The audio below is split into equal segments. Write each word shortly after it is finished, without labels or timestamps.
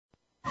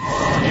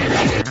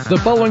The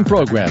following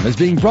program is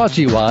being brought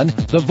to you on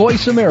the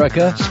Voice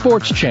America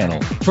Sports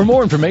Channel. For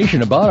more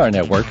information about our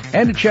network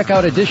and to check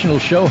out additional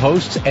show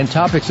hosts and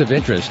topics of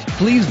interest,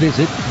 please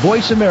visit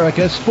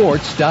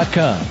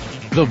voiceamericasports.com.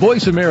 The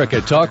Voice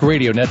America Talk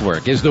Radio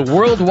Network is the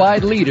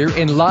worldwide leader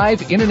in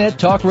live Internet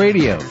talk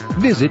radio.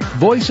 Visit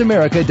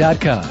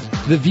voiceamerica.com.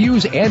 The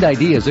views and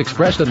ideas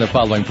expressed on the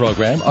following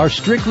program are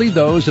strictly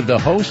those of the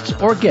hosts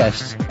or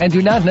guests and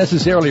do not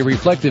necessarily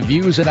reflect the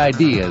views and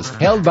ideas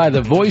held by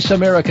the Voice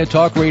America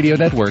Talk Radio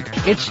Network,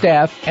 its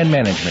staff, and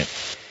management.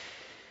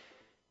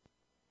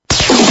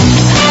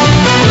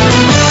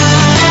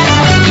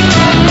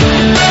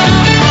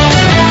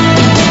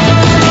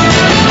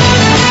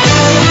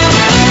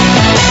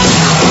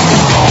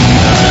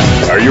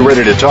 Are you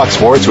ready to talk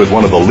sports with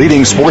one of the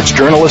leading sports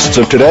journalists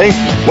of today?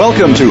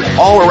 Welcome to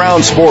All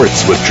Around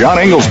Sports with John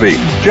Inglesby.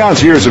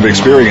 John's years of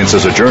experience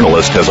as a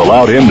journalist has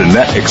allowed him to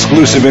net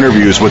exclusive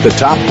interviews with the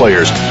top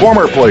players,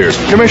 former players,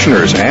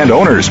 commissioners, and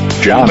owners.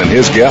 John and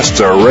his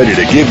guests are ready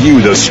to give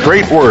you the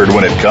straight word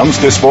when it comes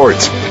to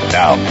sports.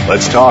 Now,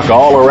 let's talk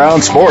all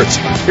around sports.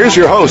 Here's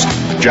your host,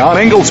 John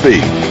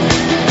Inglesby.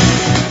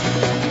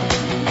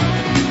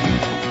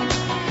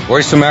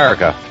 Voice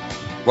America.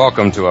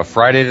 Welcome to a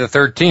Friday the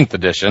 13th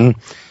edition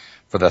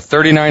for the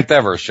 39th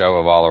ever show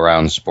of All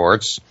Around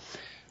Sports.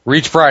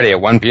 Each Friday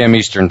at 1 p.m.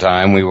 Eastern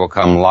Time, we will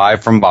come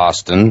live from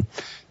Boston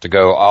to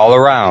go all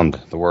around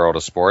the world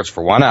of sports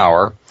for 1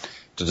 hour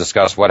to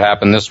discuss what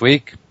happened this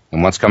week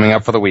and what's coming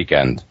up for the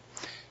weekend.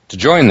 To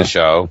join the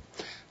show,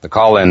 the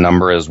call-in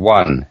number is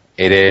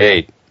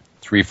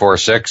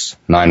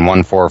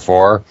 1-888-346-9144,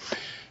 or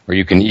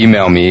you can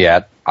email me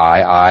at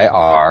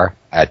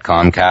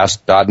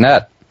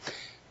iir@comcast.net.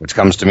 which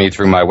comes to me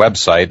through my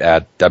website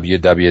at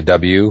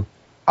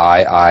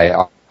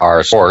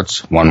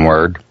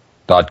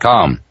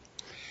www.iirsports.com.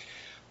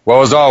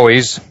 Well, as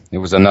always, it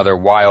was another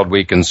wild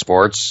week in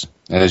sports,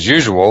 and as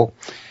usual,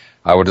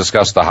 I will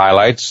discuss the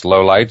highlights,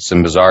 lowlights,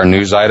 and bizarre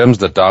news items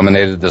that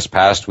dominated this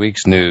past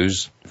week's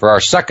news for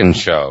our second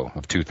show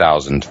of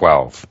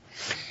 2012.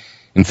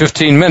 In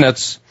 15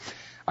 minutes,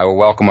 I will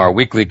welcome our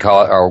weekly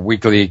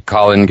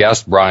call-in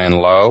guest, Brian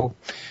Lowe,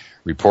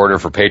 reporter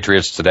for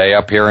Patriots Today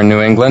up here in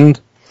New England.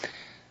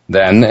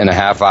 Then, in a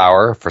half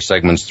hour, for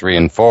segments 3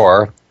 and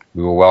 4,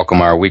 we will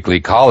welcome our weekly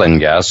call-in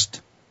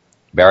guest,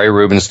 Barry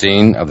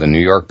Rubenstein of the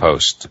New York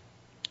Post.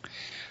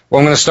 Well,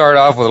 I'm going to start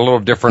off with a little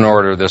different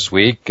order this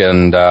week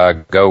and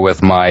go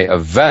with my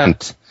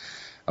event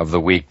of the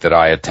week that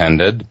I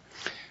attended,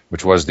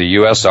 which was the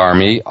U.S.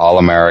 Army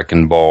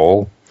All-American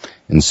Bowl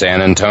in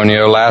San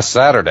Antonio last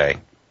Saturday.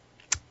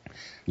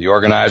 The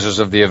organizers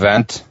of the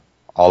event,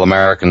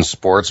 All-American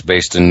Sports,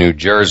 based in New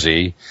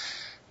Jersey,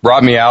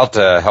 brought me out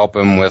to help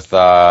him with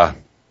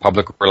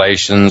public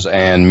relations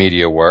and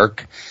media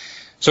work.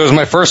 So it was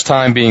my first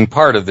time being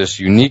part of this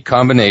unique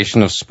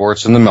combination of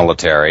sports and the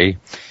military,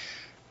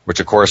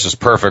 which of course is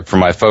perfect for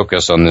my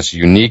focus on this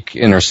unique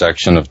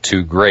intersection of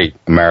two great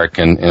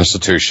American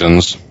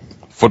institutions,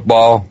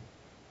 football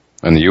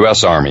and the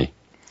U.S. Army.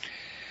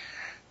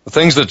 The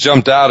things that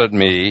jumped out at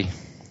me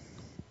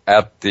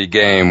at the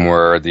game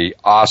were the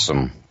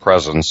awesome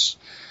presence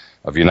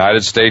of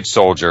United States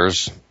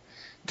soldiers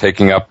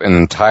taking up an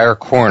entire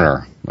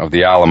corner of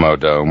the Alamo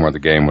Dome where the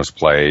game was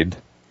played,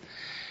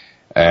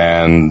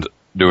 and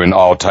doing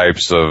all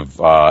types of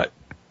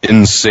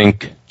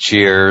in-sync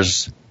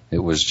cheers. It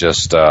was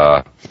just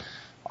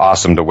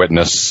awesome to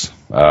witness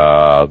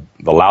the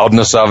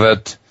loudness of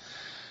it,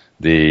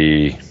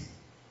 the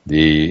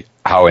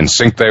how in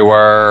sync they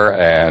were,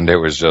 and it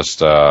was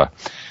just a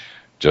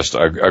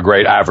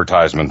great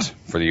advertisement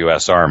for the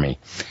U.S. Army.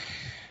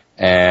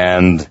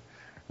 And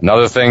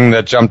another thing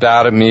that jumped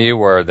out at me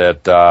were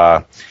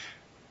that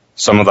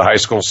some of the high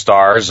school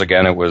stars,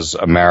 again, it was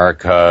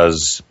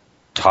America's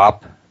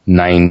top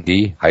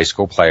 90 high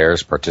school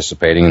players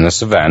participating in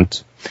this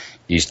event,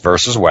 East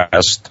versus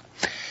West.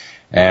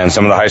 And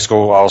some of the high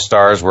school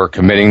all-stars were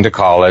committing to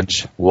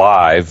college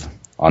live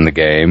on the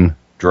game,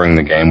 during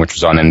the game, which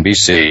was on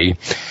NBC.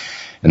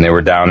 And they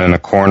were down in a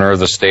corner of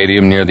the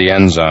stadium near the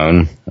end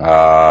zone.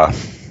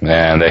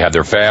 And they had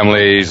their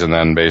families, and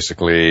then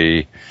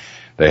basically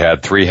they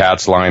had 3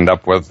 hats lined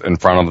up in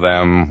front of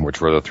them, which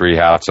were the 3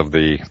 hats of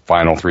the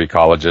final 3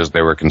 colleges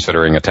they were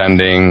considering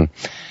attending.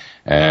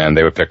 And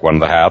they would pick one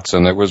of the hats,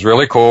 and it was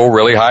really cool,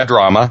 really high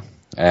drama,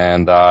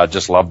 and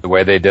just loved the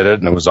way they did it.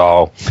 And it was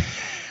all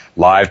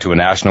live to a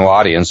national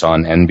audience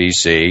on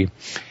NBC.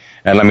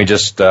 And let me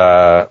just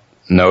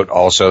note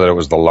also that it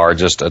was the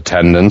largest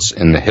attendance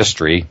in the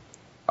history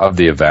of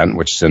the event,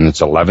 which is in its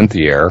 11th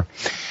year,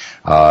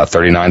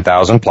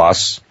 39,000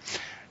 plus.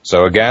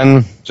 So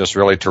again, just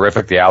really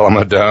terrific. The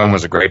Alamo Dome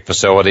was a great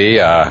facility.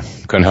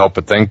 Couldn't help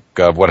but think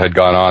of what had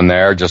gone on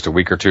there just a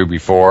week or two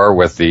before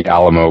with the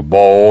Alamo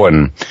Bowl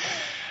and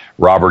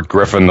Robert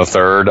Griffin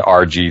III,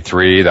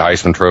 RG3, the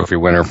Heisman Trophy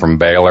winner from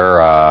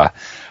Baylor,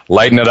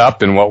 lighting it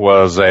up in what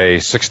was a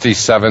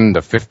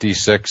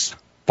 67-56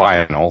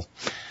 final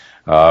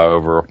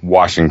over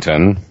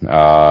Washington.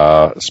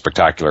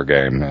 Spectacular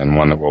game, and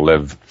one that will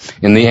live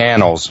in the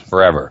annals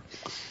forever.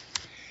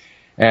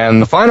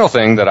 And the final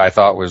thing that I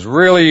thought was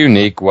really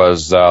unique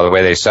was the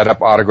way they set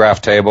up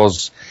autograph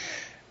tables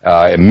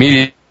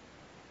immediately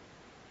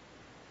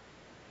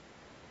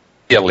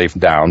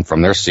down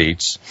from their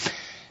seats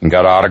and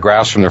got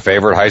autographs from their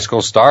favorite high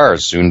school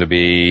stars, soon to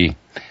be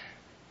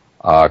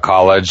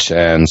college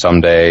and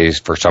someday,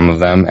 for some of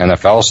them,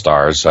 NFL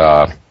stars.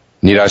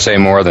 Need I say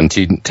more than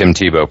Tim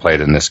Tebow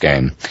played in this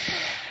game?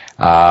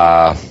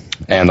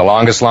 And the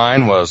longest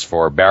line was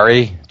for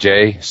Barry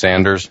J.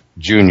 Sanders,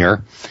 Jr.,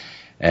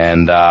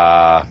 and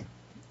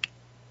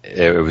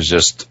it was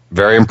just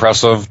very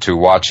impressive to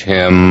watch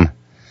him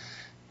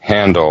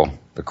handle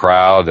the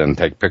crowd and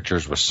take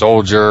pictures with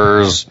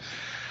soldiers,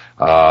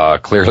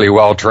 clearly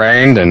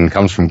well-trained and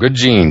comes from good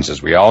genes,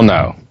 as we all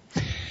know.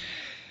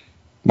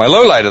 My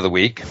low light of the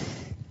week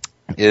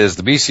is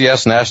the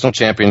BCS National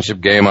Championship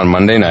game on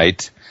Monday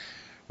night,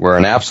 where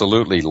an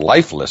absolutely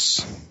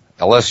lifeless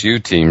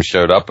LSU team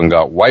showed up and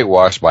got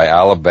whitewashed by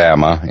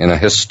Alabama in a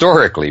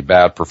historically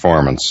bad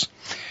performance.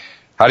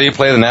 How do you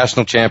play the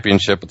national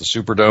championship at the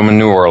Superdome in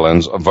New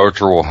Orleans, a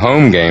virtual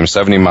home game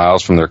 70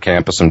 miles from their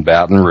campus in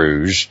Baton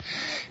Rouge,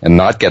 and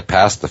not get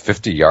past the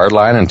 50-yard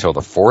line until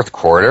the fourth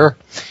quarter?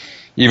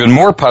 Even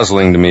more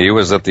puzzling to me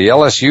was that the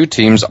LSU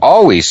teams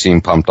always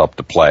seem pumped up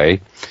to play,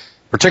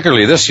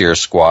 particularly this year's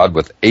squad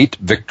with 8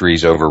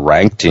 victories over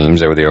ranked teams.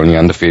 They were the only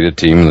undefeated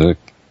team in the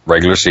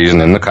regular season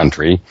in the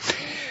country.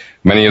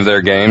 Many of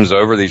their games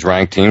over these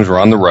ranked teams were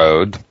on the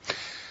road.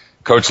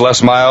 Coach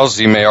Les Miles,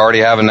 he may already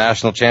have a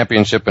national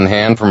championship in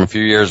hand from a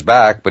few years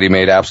back, but he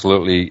made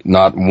absolutely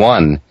not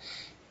one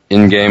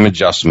in-game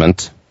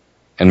adjustment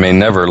and may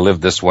never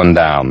live this one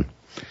down.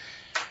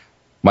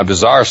 My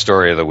bizarre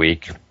story of the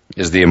week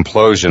is the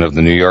implosion of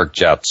the New York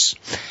Jets,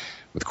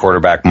 with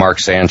quarterback Mark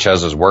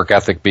Sanchez's work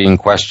ethic being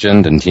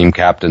questioned and team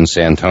captain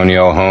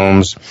Santonio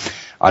Holmes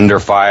under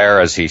fire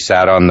as he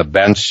sat on the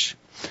bench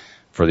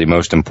for the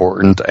most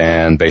important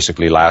and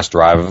basically last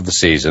drive of the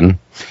season.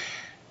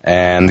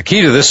 And the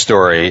key to this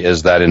story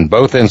is that in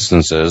both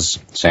instances,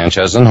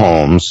 Sanchez and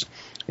Holmes,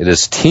 it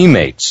is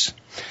teammates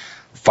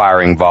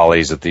firing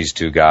volleys at these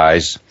two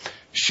guys,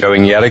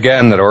 showing yet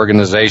again that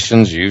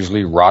organizations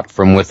usually rot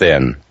from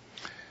within.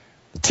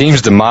 The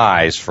team's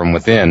demise from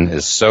within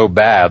is so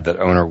bad that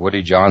owner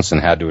Woody Johnson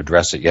had to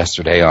address it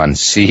yesterday on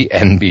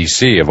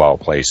CNBC, of all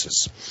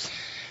places.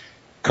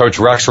 Coach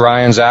Rex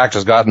Ryan's act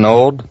has gotten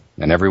old,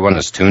 and everyone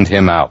has tuned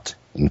him out,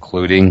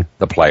 including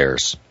the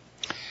players.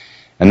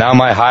 And now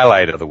my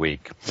highlight of the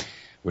week,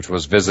 which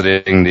was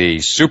visiting the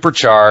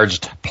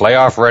supercharged,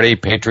 playoff-ready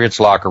Patriots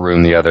locker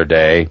room the other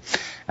day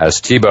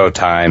as Tebow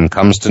time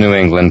comes to New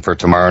England for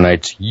tomorrow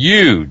night's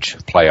huge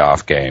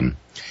playoff game.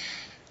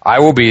 I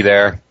will be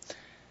there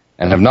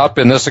and have not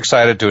been this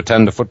excited to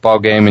attend a football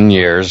game in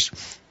years,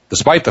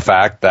 despite the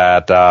fact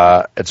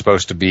that it's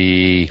supposed to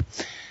be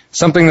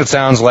something that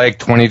sounds like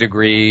 20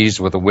 degrees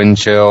with a wind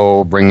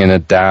chill, bringing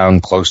it down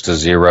close to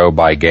zero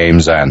by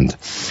game's end.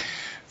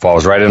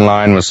 Falls right in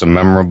line with some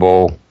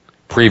memorable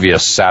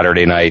previous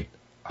Saturday night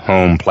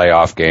home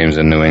playoff games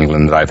in New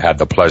England that I've had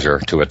the pleasure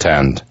to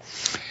attend.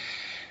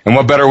 And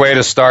what better way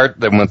to start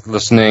than with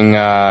listening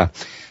to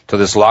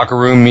this locker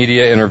room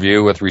media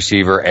interview with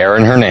receiver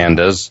Aaron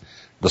Hernandez,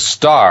 the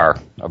star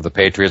of the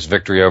Patriots'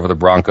 victory over the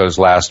Broncos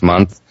last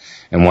month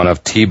and one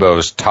of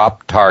Tebow's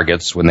top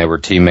targets when they were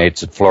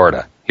teammates at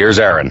Florida. Here's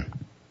Aaron.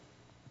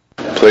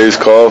 Plays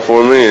called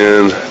for me,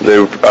 and they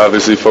were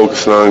obviously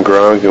focusing on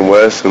Gronk and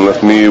Wes and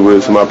left me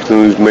with some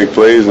opportunities to make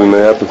plays, and they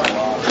happened.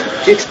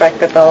 Do you expect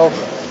that they'll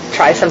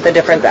try something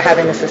different, that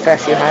having the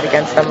success you had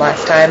against them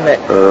last time, that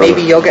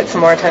maybe you'll get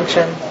some more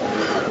attention?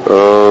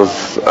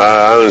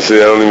 I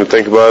don't even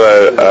think about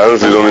it. I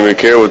honestly don't even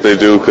care what they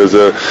do, because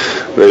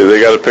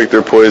they got to pick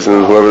their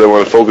poison. Whoever they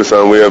want to focus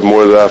on, we have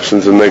more of the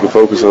options than they can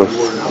focus on.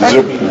 Is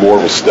it more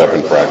of a step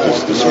in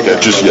practice this week?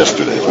 Just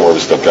yesterday, it's more of a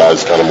step,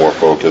 guys kind of more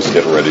focused,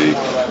 getting ready,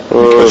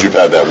 because you've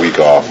had that week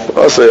off.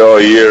 I'll say all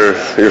year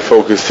you're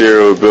focused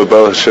here with Bill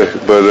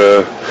Belichick, but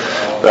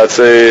I'd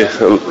say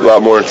a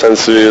lot more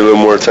intensity, a little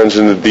more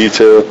attention to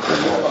detail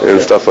and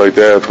stuff like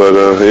that. But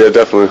yeah,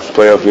 definitely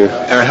playoff game.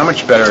 Aaron, how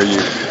much better are you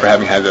for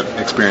having had the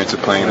experience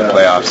of playing in the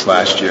playoffs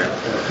last year,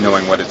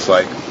 knowing what it's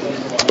like?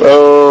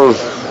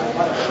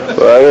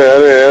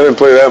 I didn't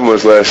play that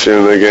much last year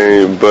in the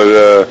game, but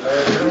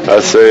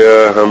I'd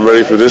say I'm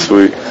ready for this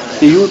week.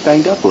 You were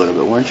banged up a little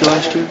bit, weren't you,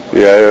 last year?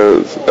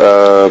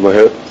 Yeah, my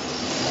hip.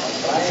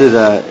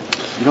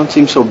 You don't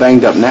seem so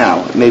banged up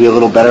now. Maybe a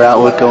little better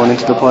outlook going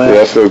into the playoffs?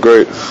 Yeah, I feel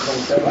great.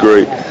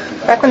 Great.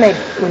 Back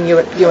when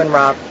you and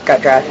Rob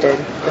got drafted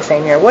the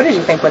same year, what did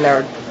you think when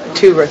there were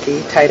two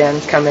rookie tight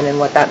ends coming and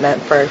what that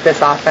meant for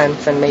this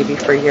offense and maybe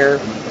for your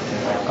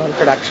own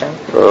production?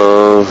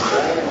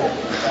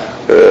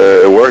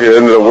 It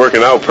ended up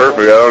working out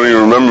perfect. I don't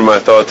even remember my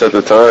thoughts at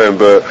the time,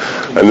 but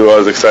I knew I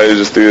was excited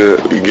just to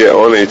get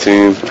on a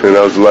team, and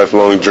that was a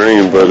lifelong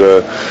dream, but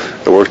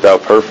it worked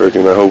out perfect,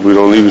 and I hope we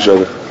don't leave each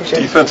other.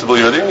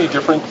 Defensively, are they any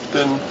different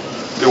than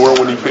they were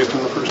when you faced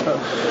them the first time?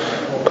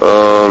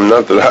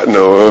 Not that I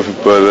know of,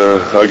 but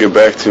I'll get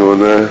back to you on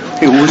that.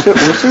 Hey, was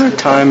there a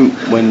time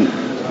when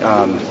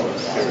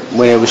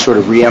when it was sort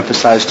of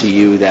re-emphasized to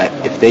you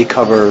that if they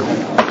cover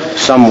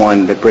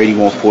someone, that Brady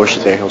won't force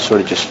it there, he'll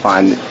sort of just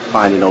find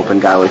an open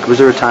guy? Like, was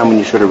there a time when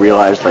you sort of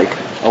realized, like,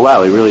 oh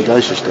wow, he really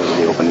does just go to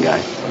the open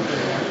guy?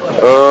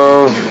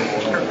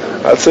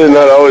 I'd say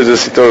not always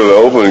just he throw to the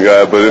open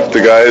guy, but if the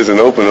guy isn't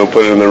open, he'll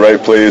put it in the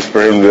right place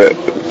for him to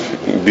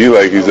be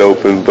like he's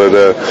open. But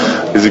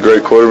he's a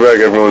great quarterback.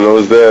 Everyone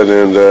knows that,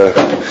 and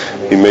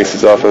he makes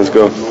his offense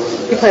go.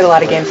 You played a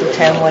lot of games with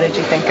Tim. What did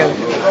you think of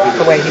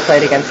the way he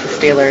played against the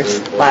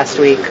Steelers last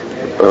week,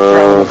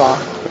 throwing the ball?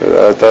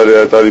 I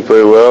thought he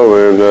played well,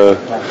 and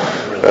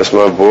that's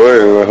my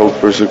boy, and I hope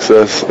for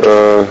success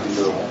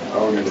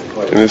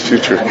in his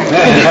future.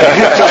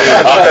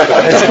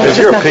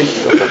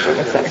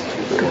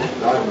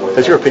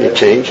 Has your opinion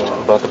changed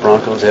about the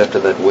Broncos after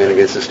that win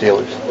against the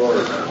Steelers?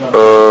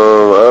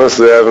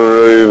 Honestly, I haven't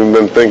really even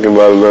been thinking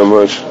about it that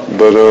much.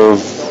 But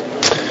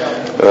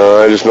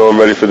I just know I'm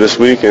ready for this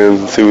week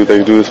and see what they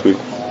can do this week.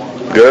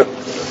 Good?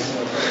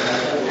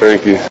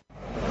 Thank you.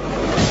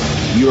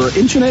 Your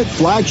internet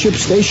flagship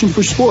station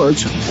for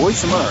sports,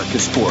 Voice America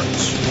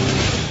Sports.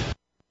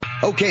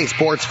 Okay,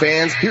 sports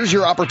fans, here's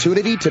your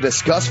opportunity to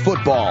discuss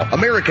football,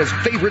 America's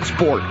favorite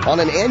sport. On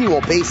an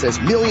annual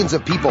basis, millions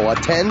of people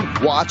attend,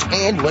 watch,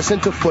 and listen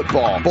to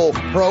football, both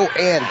pro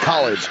and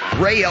college.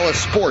 Ray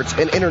Ellis Sports,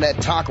 an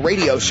internet talk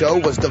radio show,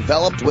 was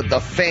developed with the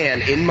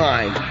fan in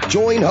mind.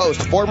 Join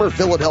host, former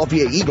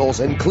Philadelphia Eagles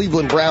and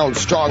Cleveland Browns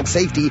strong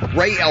safety,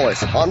 Ray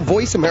Ellis, on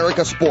Voice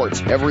America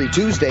Sports every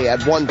Tuesday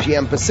at 1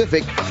 p.m.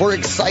 Pacific for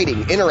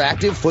exciting,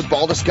 interactive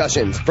football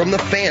discussions from the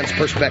fans'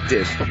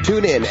 perspective.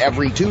 Tune in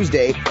every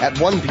Tuesday at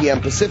 1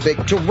 p.m.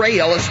 Pacific to Ray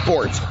Ellis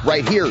Sports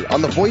right here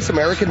on the Voice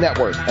America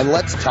Network, and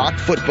let's talk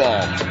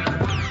football.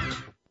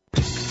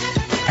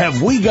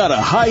 Have we got a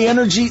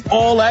high-energy,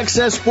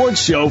 all-access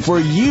sports show for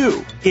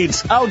you?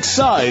 It's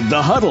Outside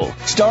the Huddle,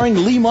 starring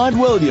Lemont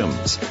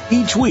Williams.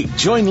 Each week,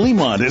 join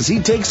Lemont as he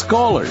takes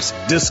callers,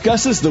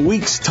 discusses the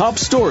week's top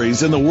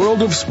stories in the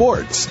world of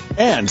sports,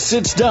 and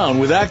sits down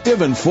with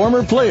active and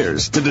former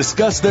players to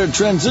discuss their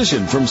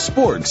transition from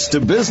sports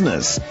to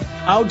business.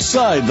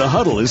 Outside the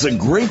Huddle is a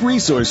great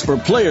resource for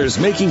players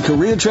making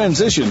career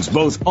transitions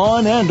both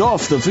on and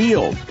off the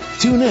field.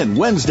 Tune in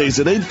Wednesdays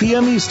at 8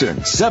 p.m.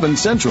 Eastern, 7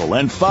 Central,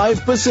 and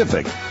 5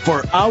 Pacific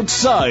for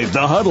Outside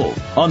the Huddle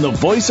on the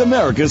Voice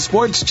America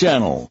Sports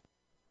Channel.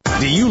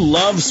 Do you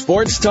love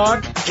sports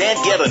talk?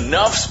 Can't get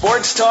enough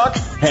sports talk?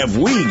 Have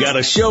we got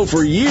a show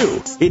for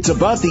you? It's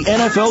about the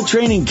NFL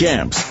training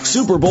camps,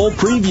 Super Bowl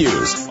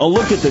previews, a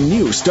look at the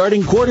new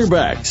starting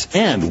quarterbacks,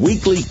 and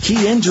weekly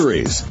key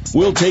injuries.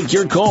 We'll take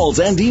your calls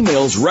and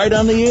emails right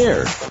on the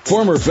air.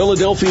 Former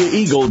Philadelphia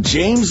Eagle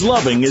James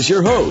Loving is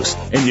your host,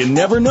 and you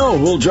never know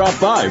who'll drop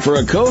by for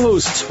a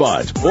co-host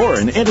spot or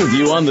an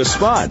interview on the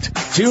spot.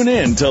 Tune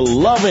in to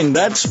Loving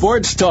That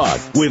Sports Talk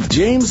with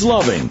James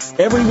Loving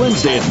every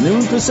Wednesday at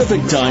noon Pacific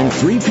Time,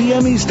 3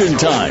 p.m. Eastern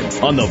Time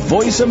on the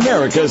Voice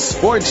America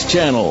Sports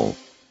Channel.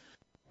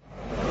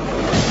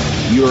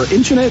 Your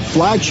internet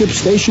flagship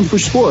station for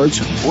sports,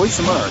 Voice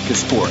America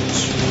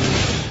Sports.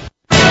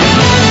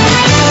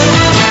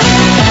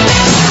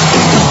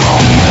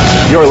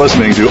 You're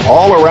listening to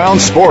All Around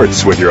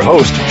Sports with your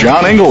host,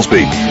 John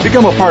Inglesby.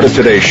 Become a part of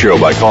today's show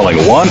by calling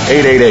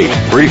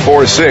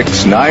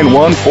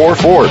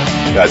 1-888-346-9144.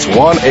 That's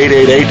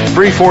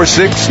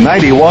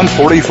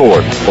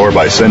 1-888-346-9144. Or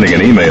by sending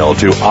an email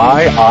to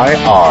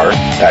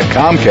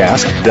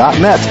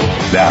iir@comcast.net.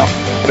 Now,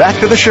 back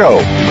to the show.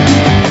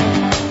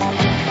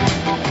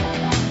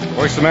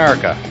 Voice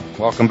America,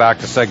 welcome back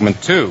to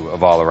segment 2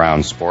 of All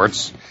Around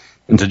Sports.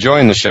 And to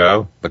join the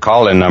show, the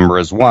call-in number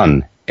is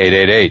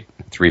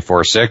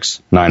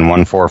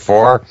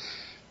 1-888-346-9144,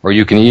 or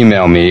you can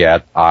email me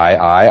at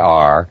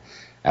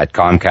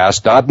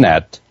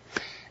iir@comcast.net.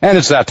 And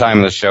it's that time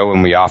of the show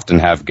when we often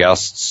have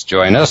guests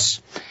join us.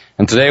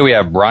 And today we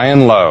have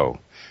Brian Lowe,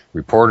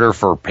 reporter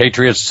for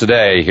Patriots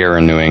Today here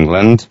in New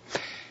England.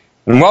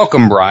 And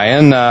welcome,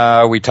 Brian.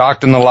 We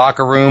talked in the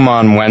locker room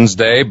on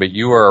Wednesday, but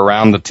you were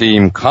around the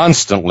team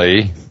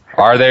constantly.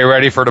 Are they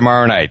ready for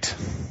tomorrow night?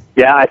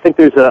 Yeah, I think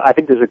there's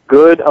a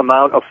good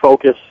amount of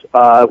focus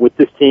with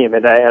this team,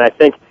 and I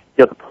think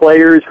the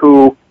players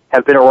who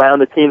have been around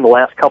the team the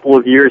last couple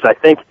of years, I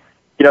think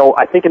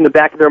in the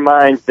back of their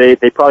minds they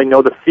probably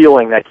know the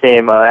feeling that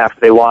came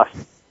after they lost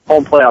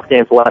home playoff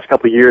games the last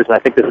couple of years, and I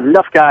think there's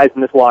enough guys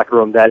in this locker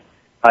room that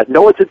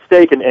know what's at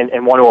stake and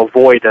want to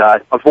avoid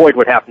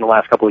what happened the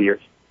last couple of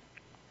years.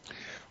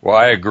 Well,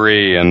 I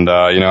agree, and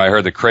I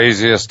heard the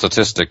craziest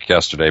statistic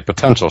yesterday,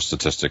 potential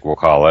statistic we'll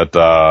call it.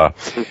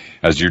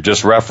 As you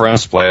just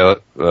referenced,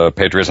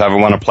 Patriots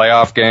haven't won a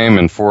playoff game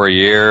in 4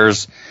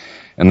 years,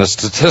 and the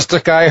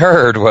statistic I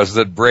heard was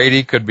that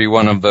Brady could be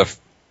one of the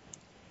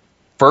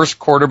first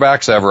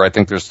quarterbacks ever, I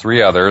think there's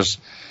 3 others,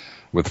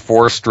 with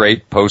 4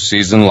 straight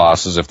postseason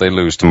losses if they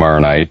lose tomorrow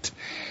night.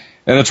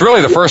 And it's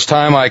really the first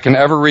time I can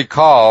ever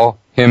recall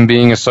him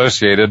being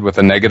associated with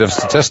a negative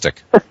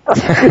statistic.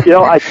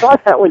 I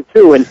thought that one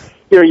too, and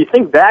you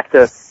think back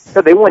to,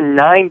 they won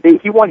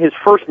he won his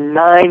first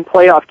 9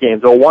 playoff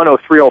games, 01,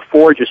 03,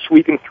 04, just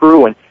sweeping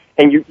through,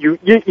 and you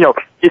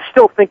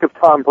still think of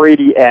Tom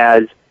Brady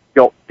as,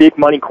 big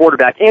money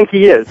quarterback, and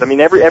he is. I mean,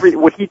 every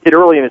what he did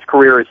early in his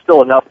career is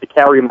still enough to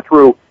carry him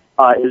through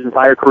his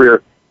entire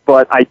career.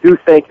 But I do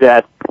think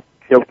that,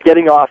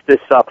 getting off this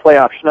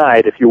playoff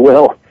schneid, if you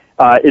will,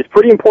 is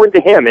pretty important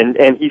to him,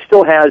 and he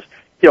still has,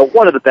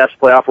 one of the best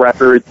playoff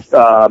records,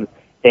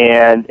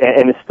 and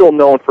is still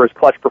known for his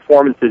clutch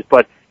performances,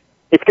 but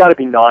it's got to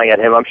be gnawing at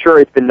him. I'm sure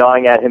it's been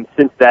gnawing at him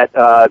since that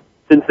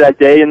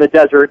day in the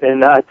desert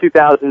in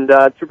 2000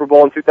 Super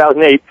Bowl in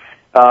 2008.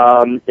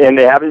 And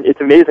they haven't. It's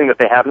amazing that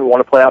they haven't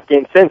won a playoff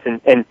game since.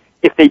 And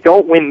if they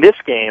don't win this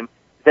game,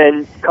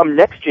 then come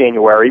next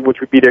January, which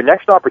would be their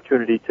next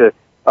opportunity to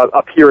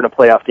appear in a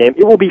playoff game,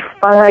 it will be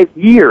 5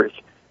 years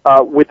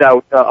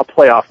without a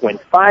playoff win.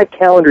 5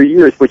 calendar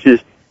years, which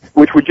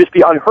would just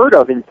be unheard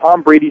of in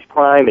Tom Brady's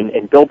prime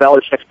and Bill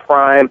Belichick's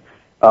prime.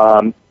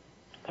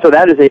 So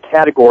that is a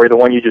category, the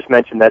one you just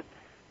mentioned, that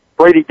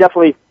Brady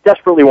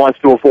desperately wants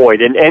to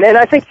avoid. And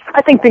I think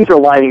things are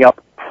lining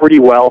up pretty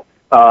well.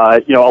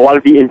 A lot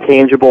of the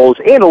intangibles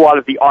and a lot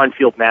of the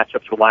on-field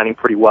matchups are lining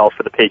pretty well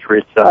for the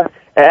Patriots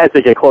as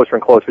they get closer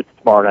and closer to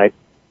tomorrow night.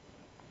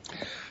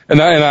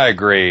 And I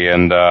agree.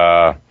 And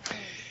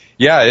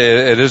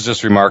it is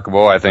just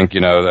remarkable. I think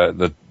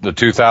the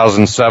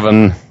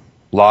 2007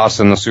 loss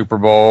in the Super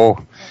Bowl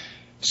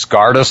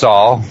scarred us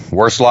all.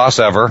 Worst loss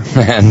ever.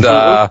 And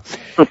I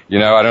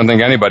don't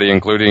think anybody,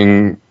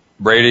 including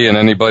Brady and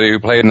anybody who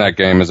played in that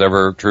game, has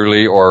ever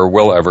truly or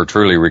will ever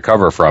truly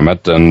recover from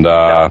it. And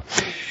I'm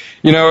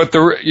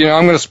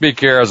going to speak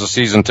here as a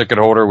season ticket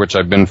holder, which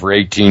I've been for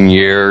 18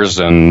 years,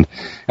 and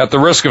at the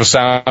risk of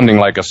sounding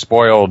like a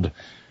spoiled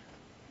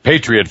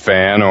Patriot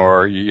fan,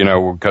 or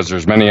because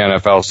there's many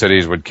NFL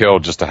cities would kill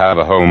just to have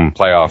a home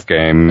playoff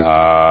game.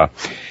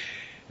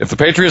 If the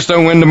Patriots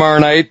don't win tomorrow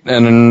night,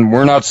 and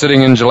we're not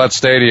sitting in Gillette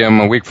Stadium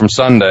a week from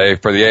Sunday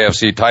for the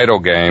AFC title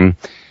game,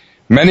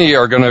 many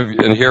are going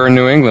to, and here in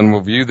New England,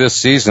 will view this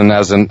season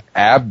as an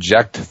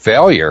abject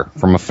failure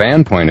from a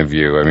fan point of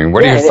view. I mean,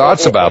 what are your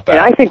thoughts about that?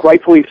 And I think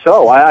rightfully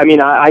so.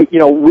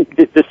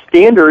 The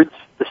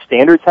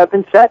standards have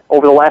been set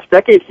over the last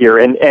decade here,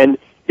 and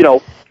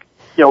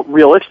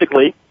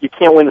realistically, you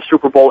can't win the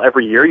Super Bowl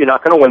every year. You're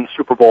not going to win the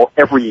Super Bowl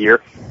every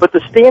year, but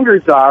the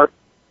standards are,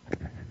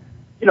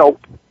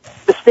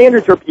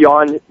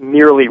 beyond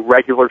merely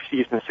regular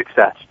season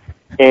success.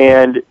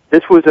 And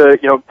this was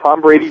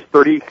Tom Brady's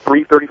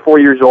 33, 34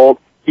 years old.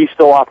 He's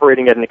still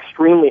operating at an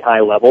extremely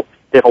high level.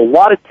 They have a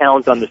lot of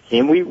talent on this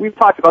team. We've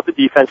talked about the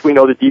defense. We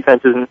know the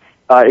defense isn't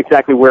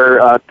exactly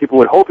where people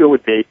would hope it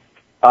would be.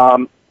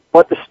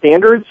 But the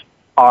standards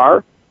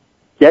are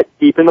get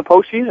deep in the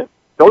postseason.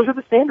 Those are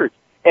the standards.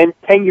 And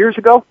 10 years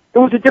ago, it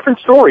was a different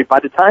story. By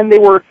the time they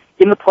were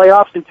in the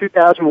playoffs in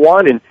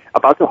 2001 and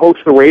about to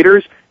host the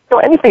Raiders,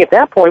 anything at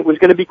that point was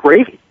going to be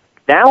gravy.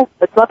 Now,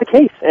 that's not the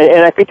case.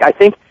 And I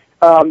think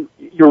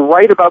you're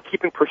right about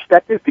keeping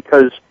perspective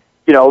because,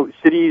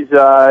 cities,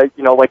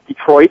 like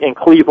Detroit and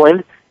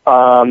Cleveland,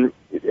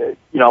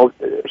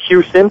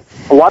 Houston,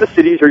 a lot of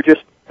cities are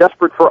just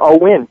desperate for a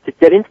win to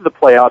get into the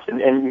playoffs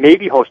and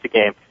maybe host a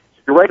game.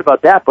 So you're right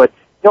about that, but,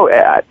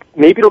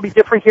 maybe it'll be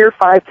different here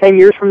 5-10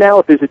 years from now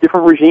if there's a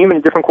different regime and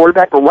a different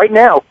quarterback. But right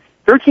now,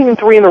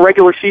 13-3 in the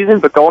regular season,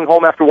 but going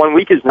home after 1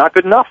 week is not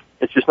good enough.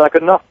 It's just not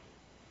good enough.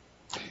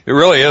 It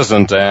really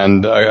isn't,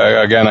 and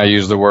again, I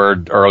used the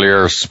word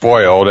earlier,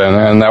 spoiled,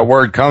 and that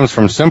word comes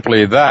from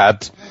simply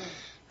that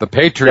the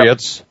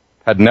Patriots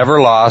had never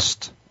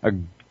lost a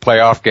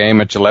playoff game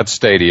at Gillette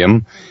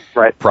Stadium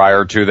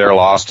prior to their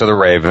loss to the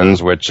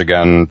Ravens, which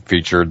again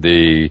featured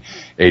the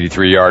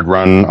 83-yard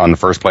run on the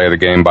first play of the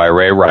game by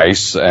Ray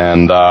Rice,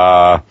 and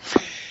so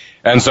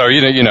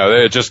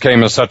it just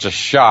came as such a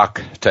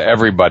shock to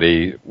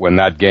everybody when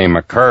that game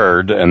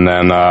occurred, and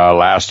then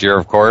last year,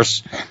 of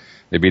course,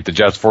 they beat the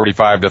Jets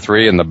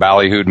 45-3 in the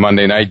ballyhooed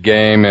Monday night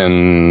game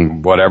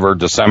in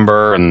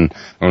December, and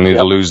only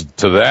to lose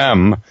to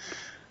them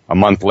a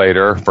month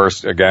later,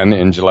 first again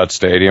in Gillette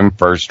Stadium,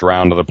 first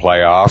round of the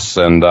playoffs.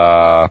 And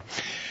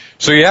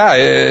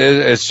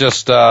it's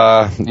just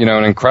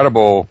an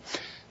incredible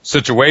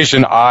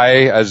situation.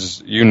 I,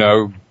 as you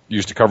know,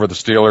 used to cover the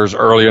Steelers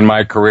early in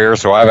my career,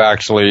 so I've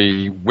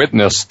actually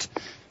witnessed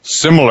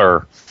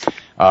similar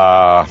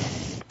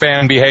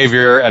fan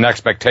behavior and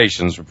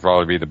expectations would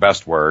probably be the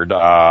best word.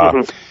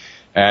 And,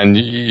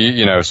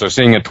 so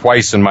seeing it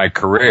twice in my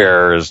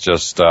career is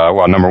just,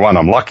 number one,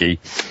 I'm lucky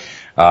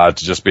to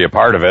just be a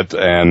part of it.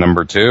 And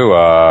number two,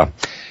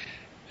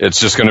 it's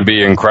just going to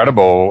be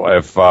incredible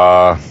if,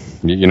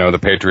 the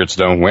Patriots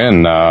don't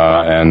win. But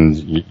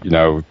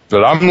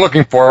I'm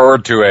looking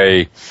forward to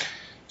a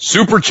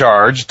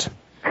supercharged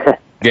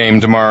game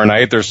tomorrow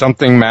night. There's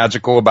something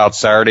magical about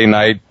Saturday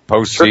night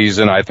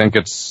postseason. I think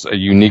it's a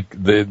unique.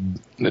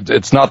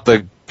 It's not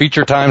the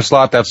feature time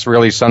slot. That's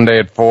really Sunday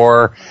at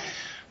 4,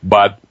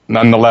 but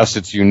nonetheless,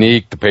 it's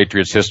unique. The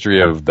Patriots'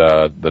 history of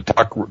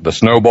the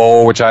Snow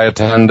Bowl, which I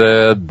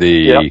attended,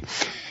 the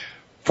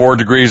 4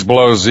 degrees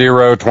below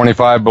zero,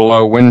 25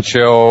 below wind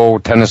chill,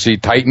 Tennessee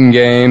Titan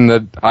game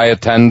that I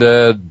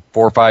attended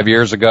 4 or 5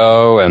 years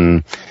ago,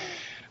 and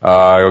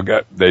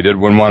they did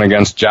win one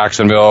against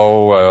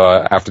Jacksonville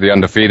after the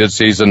undefeated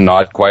season,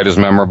 not quite as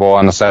memorable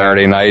on a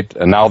Saturday night,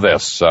 and now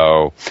this.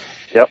 So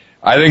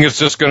I think it's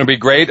just going to be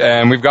great,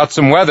 and we've got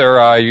some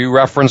weather. You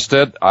referenced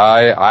it.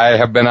 I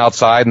have been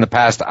outside in the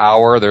past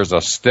hour. There's a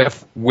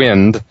stiff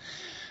wind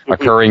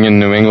occurring in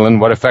New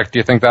England. What effect do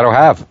you think that'll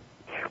have?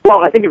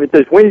 Well, I think if it's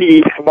as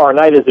windy tomorrow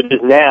night as it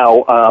is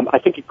now, I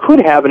think it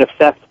could have an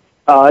effect.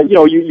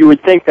 You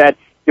would think that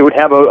it would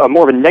have a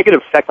more of a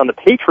negative effect on the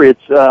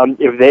Patriots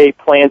if they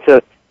plan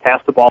to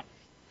pass the ball.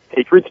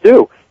 Patriots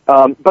do.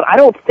 But I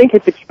don't think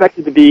it's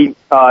expected to be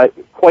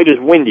quite as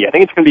windy. I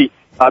think it's going to be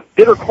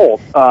bitter cold.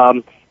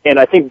 And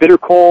I think bitter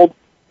cold,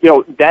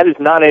 that is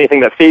not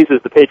anything that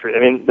phases the Patriots.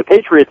 I mean, the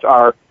Patriots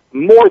are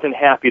more than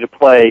happy to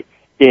play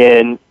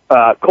in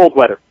cold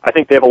weather. I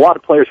think they have a lot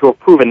of players who have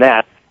proven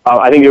that.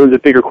 I think the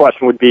bigger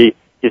question would be,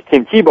 is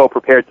Tim Tebow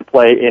prepared to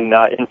play in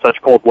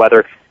such cold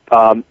weather?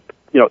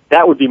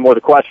 That would be more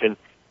the question.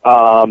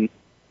 And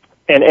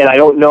I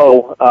don't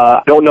know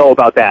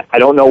about that. I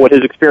don't know what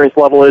his experience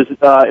level is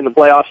in the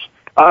playoffs.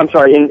 I'm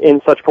sorry,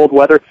 in such cold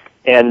weather,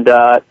 and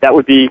that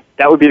would be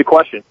the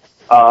question.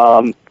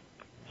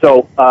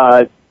 So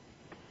that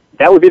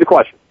would be the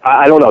question.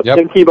 I don't know. Yep.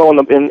 Tim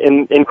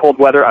Tebow in cold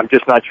weather, I'm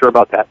just not sure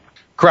about that.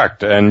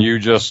 Correct. And you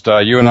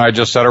and I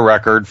just set a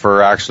record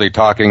for actually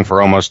talking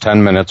for almost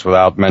 10 minutes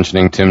without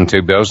mentioning Tim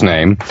Tebow's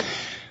name.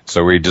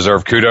 So we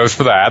deserve kudos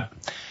for that.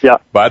 Yeah.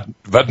 But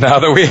now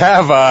that we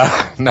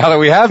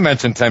have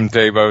mentioned Tim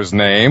Tebow's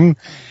name,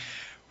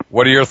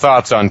 what are your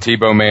thoughts on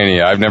Tebow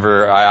Mania?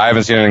 I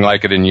haven't seen anything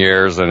like it in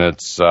years, and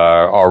it's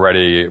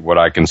already what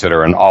I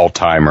consider an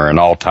all-timer, an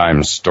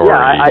all-time story.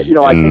 Yeah, I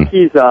think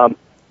he's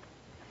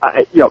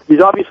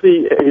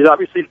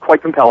obviously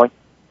quite compelling,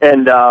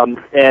 and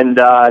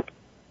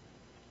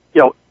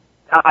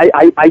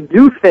I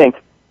do think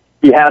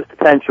he has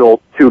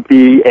potential to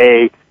be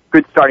a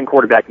good starting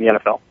quarterback in the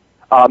NFL.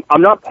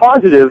 I'm not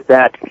positive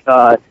that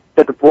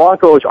the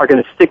Broncos are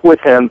going to stick with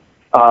him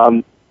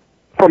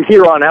from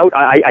here on out.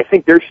 I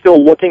think they're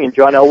still looking, and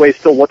John Elway's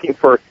still looking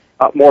for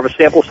more of a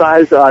sample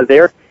size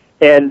there.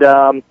 And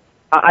but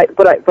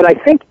I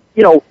think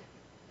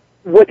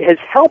what has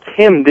helped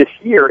him this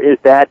year is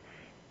that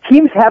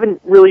teams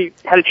haven't really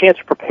had a chance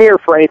to prepare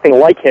for anything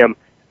like him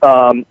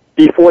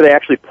before they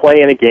actually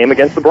play in a game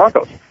against the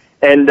Broncos.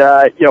 And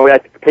I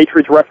think the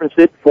Patriots referenced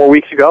it 4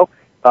 weeks ago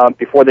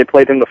before they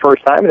played him the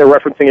first time, and they're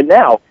referencing it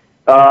now.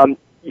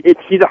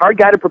 He's a hard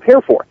guy to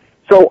prepare for.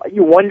 So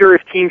you wonder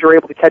if teams are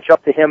able to catch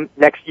up to him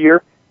next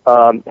year.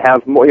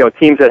 Have more,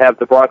 teams that have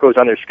the Broncos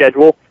on their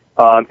schedule,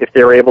 if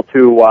they're able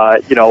to,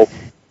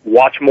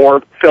 watch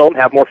more film,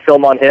 have more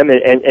film on him,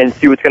 and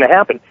see what's going to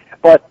happen.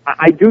 But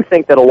I do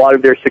think that a lot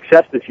of their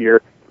success this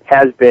year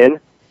has been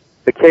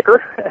the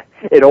kicker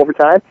in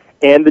overtime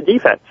and the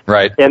defense.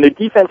 Right. And the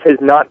defense has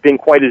not been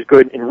quite as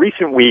good in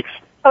recent weeks.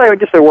 I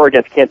guess they were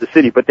against Kansas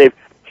City, but they've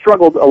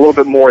struggled a little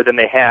bit more than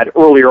they had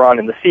earlier on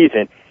in the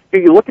season.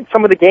 You look at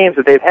some of the games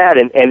that they've had,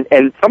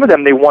 and some of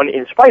them they won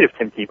in spite of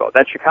Tim Tebow.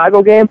 That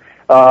Chicago game,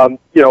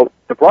 the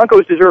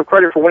Broncos deserve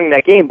credit for winning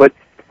that game, but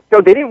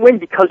they didn't win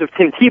because of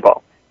Tim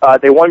Tebow.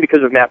 They won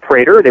because of Matt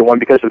Prater. They won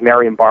because of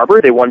Marion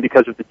Barber. They won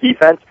because of the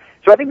defense.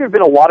 So I think there have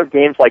been a lot of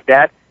games like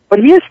that. But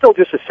he is still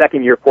just a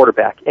second-year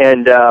quarterback,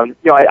 and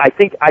I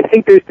think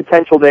there's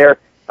potential there.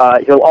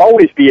 He'll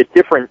always be a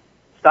different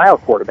style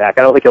quarterback.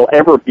 I don't think he'll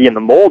ever be in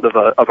the mold of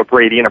a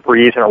Brady and a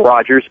Breeze and a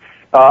Rodgers.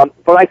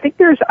 But I think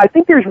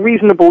there's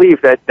reason to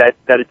believe that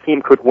a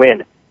team could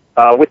win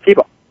with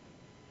Tebow.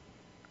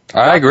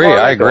 I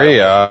agree.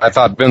 I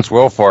thought Vince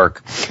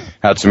Wilfork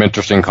had some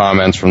interesting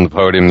comments from the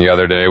podium the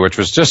other day, which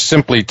was just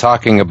simply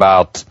talking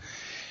about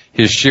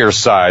his sheer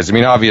size. I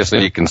mean,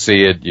 obviously you can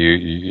see it.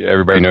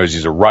 Everybody knows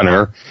he's a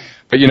runner.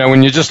 But,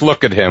 when you just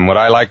look at him, what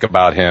I like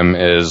about him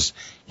is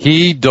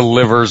he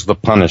delivers the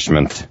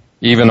punishment,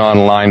 even on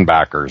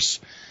linebackers.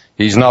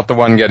 He's not the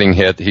one getting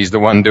hit. He's the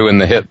one doing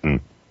the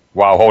hitting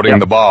while holding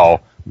the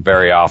ball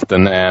very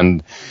often.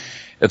 And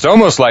it's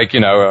almost like,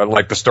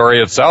 like the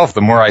story itself,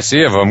 the more I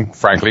see of him,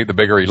 frankly, the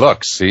bigger he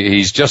looks.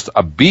 He's just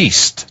a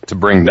beast to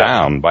bring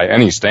down by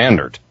any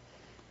standard.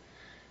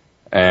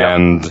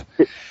 And,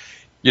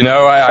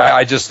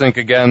 I just think,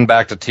 again,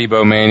 back to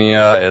Tebow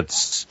Mania,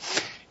 it's,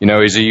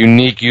 he's a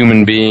unique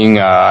human being.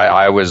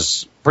 I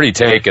was pretty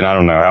taken. I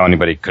don't know how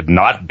anybody could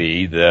not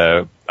be.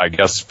 I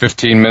guess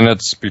 15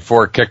 minutes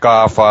before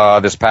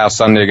kickoff this past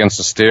Sunday against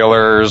the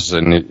Steelers,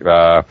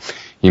 and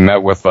he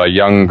met with a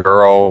young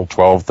girl,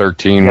 12,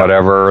 13,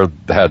 whatever,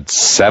 had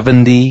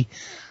 70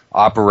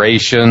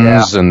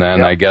 operations, and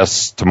then I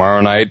guess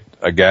tomorrow night,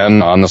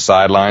 again, on the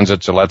sidelines at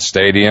Gillette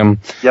Stadium.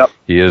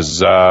 He is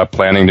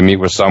planning to meet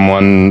with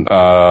someone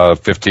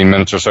 15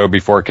 minutes or so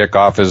before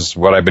kickoff is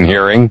what I've been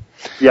hearing.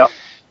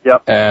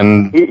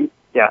 And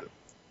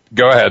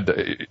go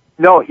ahead.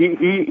 No, he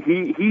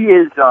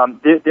is.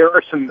 There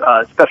are some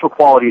special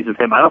qualities of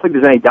him. I don't think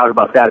there's any doubt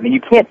about that. I mean,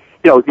 you can't.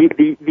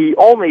 The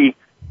only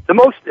the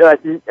most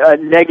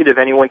negative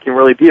anyone can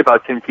really be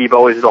about Tim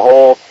Tebow is the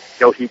whole,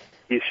 he's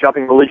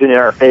shoving religion in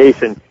our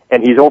face and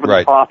he's over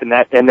the top and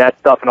that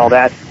stuff and all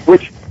that,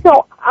 which,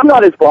 I'm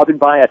not as bothered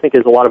by, I think,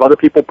 as a lot of other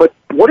people, but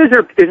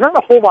there's not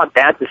a whole lot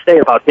bad to say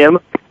about him,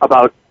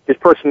 about his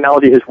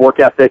personality, his work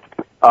ethic,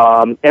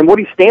 and what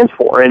he stands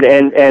for.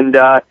 And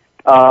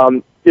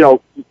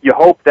you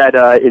hope that,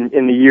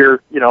 in the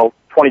year,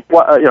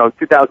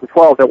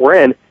 2012 that we're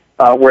in,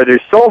 where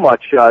there's so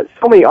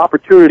many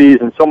opportunities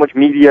and so much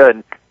media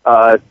and,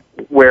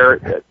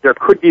 where there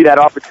could be that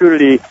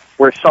opportunity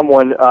where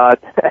someone,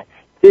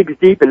 digs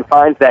deep and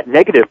finds that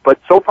negative, but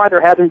so far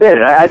there hasn't been.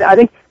 And I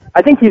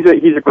think he's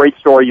a great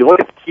story. You look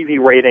at the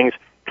TV ratings,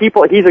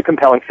 he's a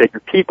compelling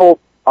figure. People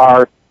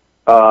are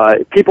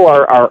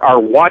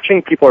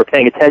watching, people are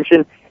paying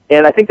attention,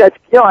 and I think that's,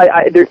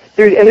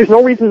 there's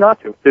no reason not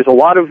to. There's a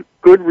lot of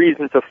good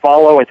reason to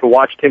follow and to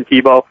watch Tim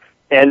Tebow,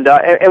 and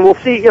we'll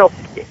see,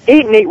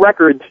 8-8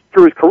 records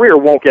through his career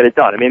won't get it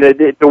done. I mean,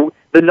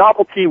 the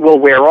novelty will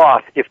wear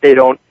off if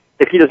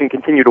he doesn't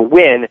continue to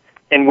win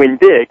and win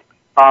big.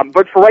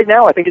 But for right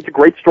now, I think it's a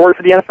great story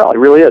for the NFL. It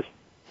really is.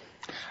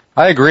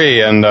 I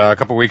agree. And a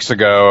couple weeks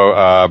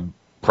ago,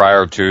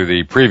 prior to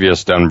the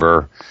previous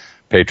Denver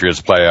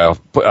Patriots playoff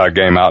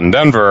game out in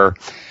Denver,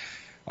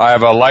 I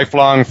have a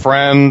lifelong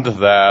friend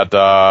that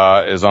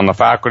is on the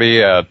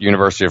faculty at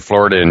University of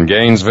Florida in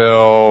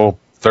Gainesville,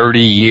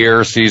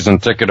 30-year season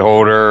ticket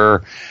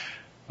holder,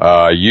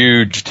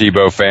 huge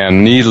Tebow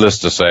fan. Needless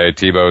to say,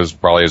 Tebow's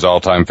probably his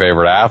all-time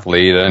favorite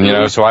athlete.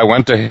 And, so I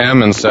went to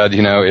him and said,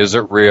 is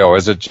it real?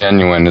 Is it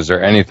genuine? Is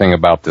there anything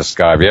about this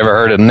guy? Have you ever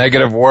heard a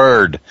negative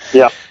word?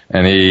 Yeah.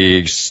 And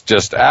he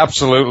just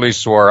absolutely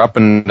swore up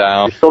and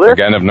down.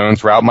 Again, I've known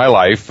throughout my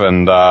life.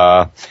 And,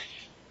 so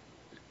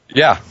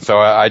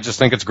I just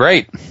think it's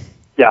great.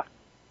 Yeah.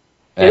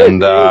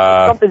 And,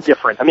 it's something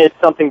different. I mean, it's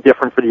something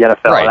different for the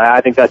NFL. Right. And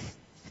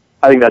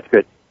I think that's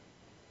good.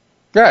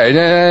 Right,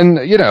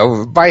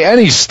 and, by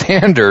any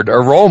standard, a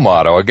role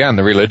model. Again,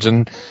 the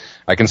religion,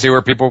 I can see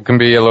where people can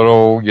be a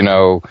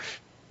little,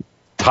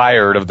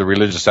 tired of the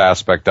religious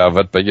aspect of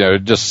it, but,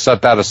 just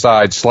set that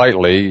aside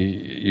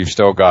slightly, you've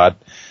still got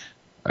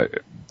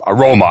a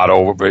role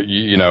model, but,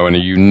 in a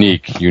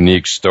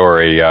unique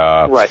story.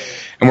 Right.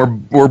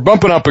 And we're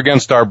bumping up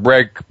against our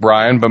break,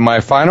 Brian, but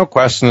my final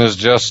question is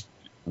just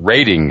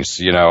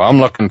ratings. I'm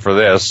looking for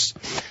this.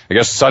 I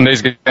guess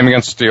Sunday's game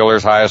against the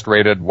Steelers, highest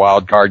rated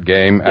wild card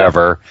game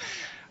ever.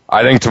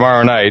 I think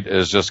tomorrow night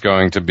is just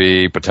going to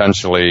be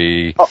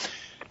potentially,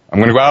 I'm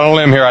going to go out on a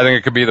limb here. I think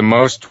it could be the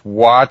most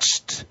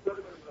watched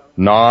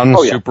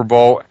non-Super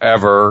Bowl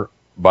ever,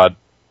 but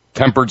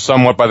tempered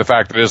somewhat by the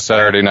fact that it is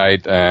Saturday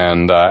night.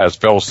 And as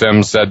Phil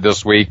Simms said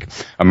this week,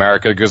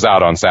 America goes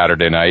out on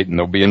Saturday night, and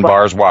they'll be in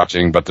bars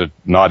watching, but they're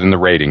not in the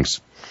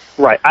ratings.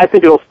 Right. I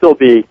think it'll still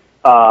be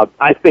a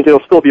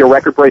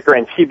record breaker,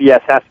 and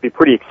CBS has to be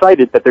pretty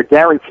excited that they're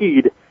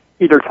guaranteed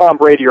either Tom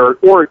Brady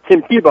or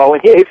Tim Tebow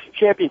in the AFC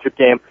Championship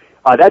game.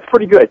 That's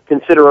pretty good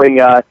considering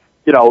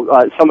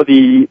some of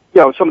the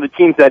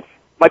teams that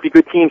might be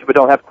good teams but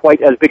don't have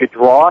quite as big a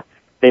draw.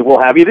 They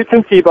will have either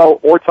Tim Tebow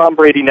or Tom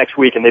Brady next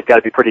week, and they've got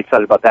to be pretty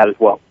excited about that as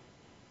well.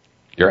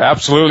 You're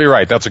absolutely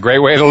right. That's a great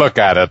way to look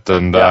at it.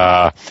 And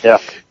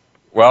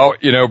well,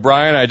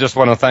 Brian, I just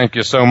want to thank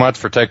you so much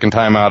for taking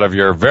time out of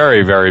your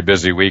very, very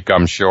busy week,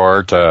 I'm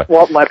sure, to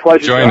my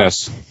pleasure, join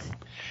us.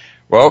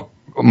 Well,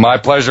 my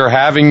pleasure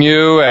having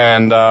you,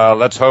 and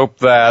let's hope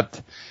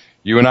that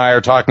you and I are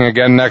talking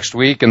again next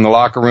week in the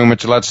locker room at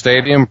Gillette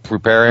Stadium,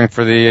 preparing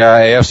for the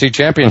AFC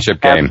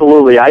Championship game.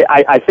 Absolutely.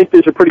 I think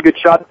there's a pretty good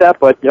shot at that,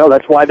 but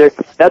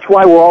that's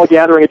why we're all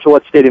gathering at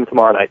Gillette Stadium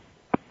tomorrow night.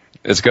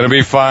 It's going to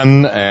be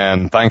fun,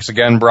 and thanks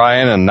again,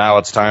 Brian. And now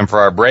it's time for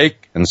our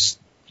break. And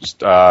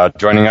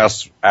joining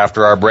us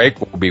after our break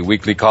will be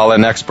weekly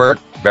call-in expert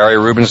Barry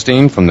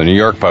Rubenstein from the New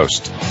York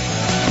Post.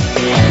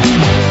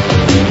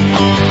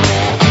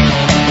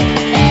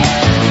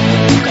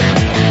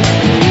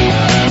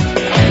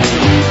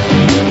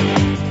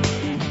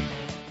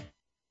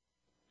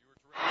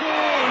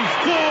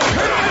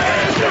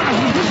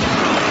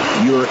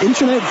 Your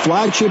internet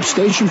flagship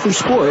station for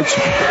sports.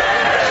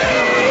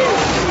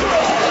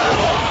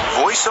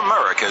 Voice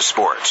America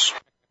Sports.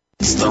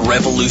 It's The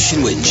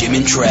Revolution with Jim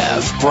and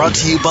Trav, brought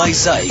to you by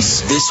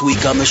Zeiss. This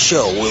week on the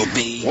show will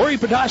be Lori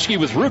Podolsky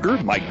with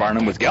Ruger, Mike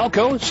Barnum with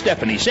Galco,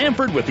 Stephanie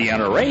Sanford with the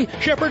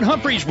NRA, Shepard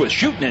Humphreys with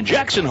Shootin' in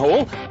Jackson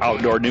Hole,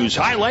 outdoor news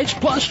highlights,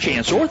 plus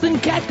Chance Orth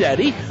and Cat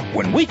Daddy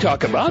when we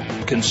talk about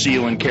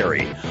conceal and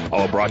carry.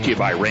 All brought to you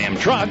by Ram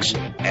Trucks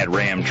at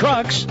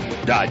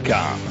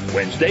ramtrucks.com.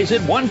 Wednesdays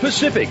at 1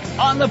 Pacific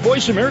on the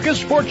Voice America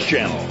Sports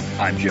Channel.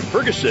 I'm Jim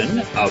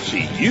Ferguson. I'll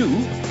see you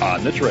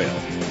on the trail.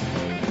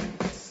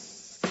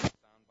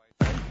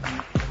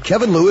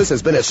 Kevin Lewis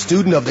has been a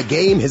student of the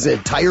game his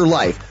entire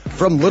life,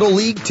 from Little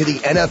League to the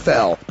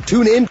NFL.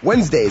 Tune in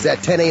Wednesdays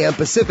at 10 a.m.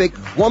 Pacific,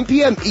 1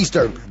 p.m.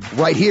 Eastern,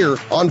 right here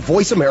on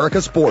Voice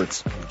America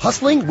Sports.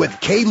 Hustling with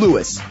Kay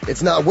Lewis.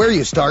 It's not where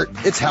you start,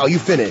 it's how you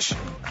finish.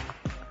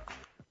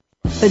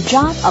 The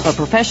job of a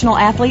professional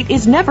athlete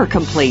is never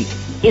complete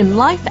In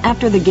Life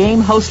After the Game,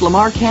 host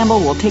Lamar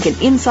Campbell will take an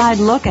inside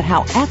look at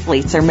how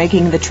athletes are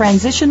making the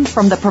transition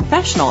from the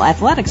professional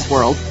athletics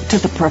world to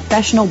the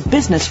professional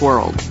business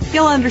world.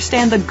 You'll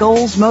understand the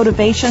goals,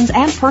 motivations,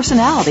 and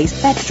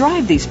personalities that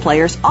drive these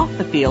players off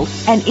the field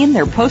and in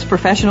their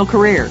post-professional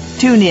career.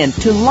 Tune in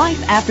to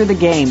Life After the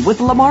Game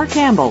with Lamar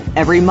Campbell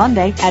every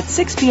Monday at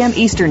 6 p.m.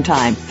 Eastern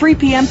Time, 3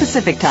 p.m.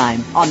 Pacific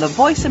Time on the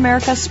Voice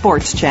America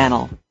Sports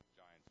Channel.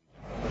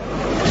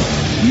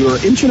 Your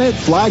internet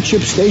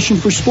flagship station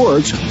for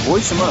sports,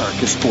 Voice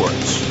America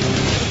Sports.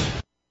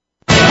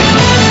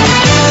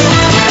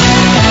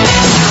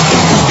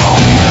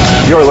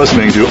 You're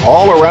listening to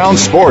All Around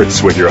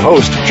Sports with your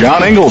host,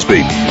 John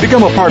Inglesby.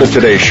 Become a part of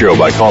today's show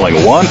by calling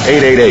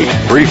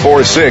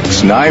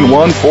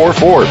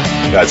 1-888-346-9144.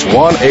 That's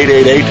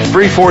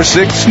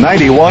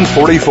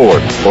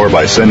 1-888-346-9144. Or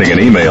by sending an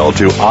email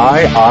to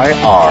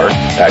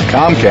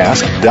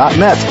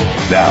iir@comcast.net.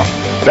 Now,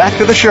 back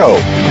to the show.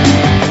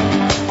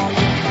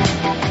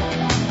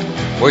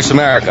 Voice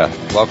America,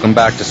 welcome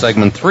back to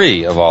segment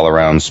 3 of All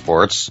Around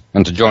Sports.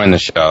 And to join the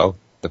show,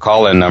 the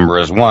call-in number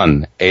is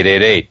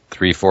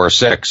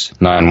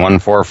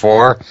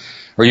 1-888-346-9144,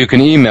 or you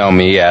can email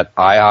me at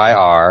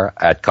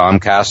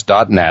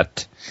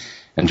iir@comcast.net.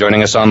 And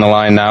joining us on the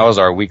line now is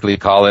our weekly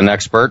call-in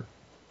expert,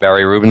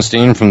 Barry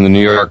Rubenstein from the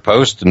New York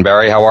Post. And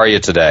Barry, how are you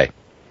today?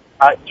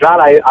 John,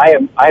 I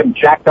am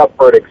jacked up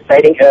for an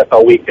exciting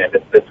NFL weekend.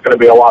 It's going to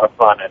be a lot of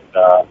fun, and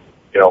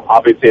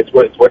obviously it's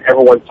what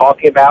everyone's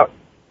talking about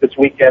this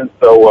weekend.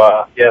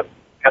 So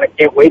kind of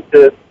can't wait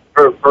for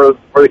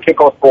the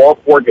kickoff for all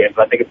 4 games.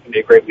 I think it's going to be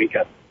a great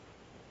weekend.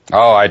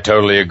 Oh, I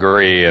totally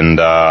agree, and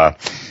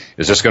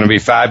it's just going to be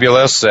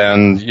fabulous.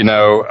 And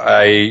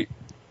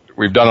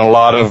we've done a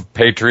lot of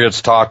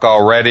Patriots talk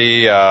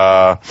already.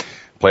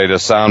 Played a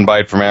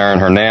soundbite from Aaron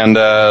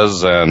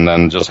Hernandez, and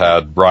then just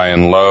had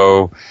Brian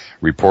Lowe,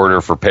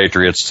 reporter for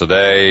Patriots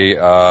Today,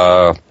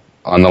 on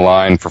the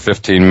line for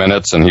 15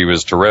 minutes, and he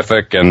was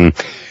terrific. And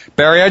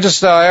Barry, I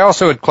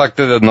also had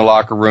collected in the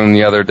locker room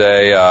the other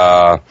day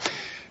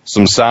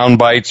some sound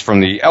bites from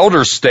the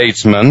elder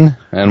statesman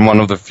and one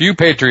of the few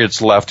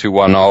Patriots left who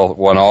won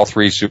all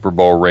 3 Super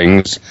Bowl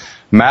rings,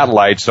 Matt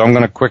Light. So I'm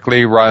going to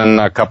quickly run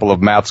a couple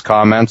of Matt's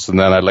comments, and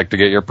then I'd like to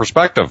get your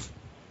perspective.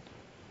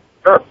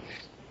 Sure.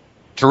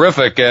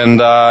 Terrific.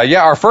 And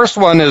our first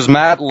one is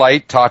Matt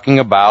Light talking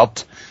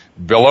about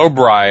Bill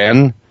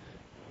O'Brien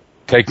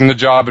taking the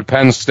job at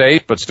Penn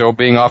State, but still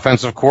being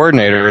offensive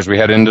coordinator as we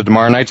head into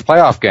tomorrow night's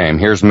playoff game.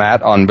 Here's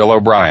Matt on Bill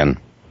O'Brien.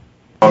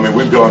 I mean,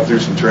 we've gone through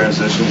some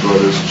transitions,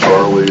 whether it's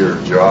Charlie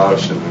or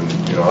Josh,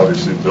 and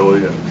obviously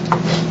Billy. And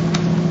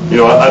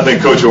I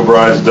think Coach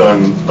O'Brien's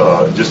done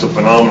just a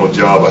phenomenal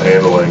job of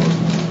handling,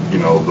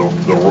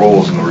 the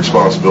roles and the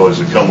responsibilities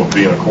that come with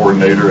being a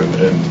coordinator, and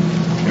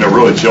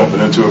really jumping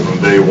into it from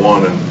day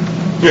one. And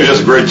he does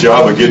a great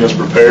job of getting us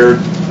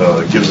prepared.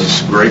 Gives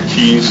us great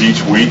keys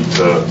each week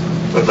to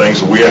the things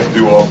that we have to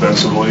do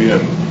offensively,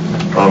 and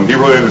he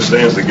really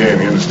understands the game.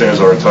 He understands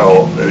our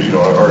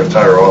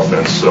entire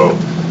offense. So,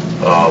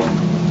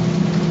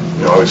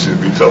 obviously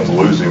it'd be tough to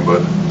lose him,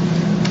 but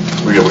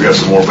we got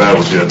some more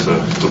battles yet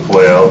to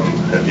play out,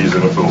 and he's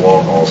in it for the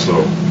long haul. So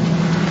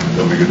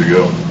it'll be good to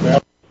go.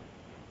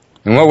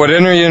 And what would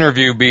any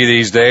interview be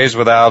these days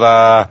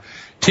without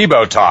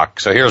Tebow talk?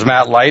 So here's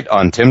Matt Light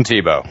on Tim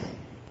Tebow.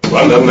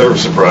 I'm never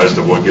surprised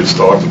at what gets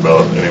talked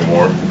about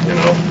anymore.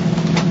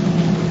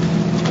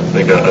 I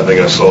think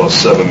I saw a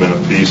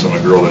 7-minute piece on a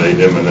girl that ate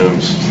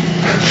M&Ms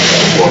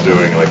while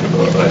doing like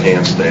a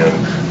handstand.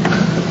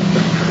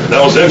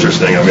 That was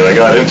interesting. I mean, I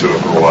got into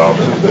it for a while,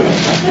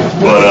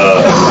 but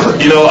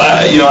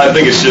I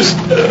think it's just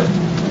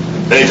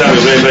anytime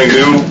there's anything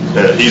new,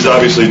 he's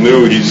obviously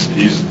new. He's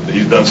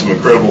done some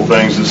incredible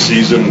things this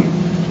season.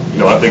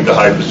 I think the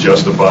hype is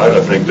justified.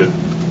 I think that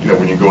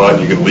when you go out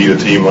and you can lead a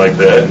team like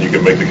that and you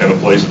can make the kind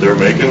of plays that they're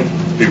making,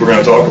 people are going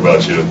to talk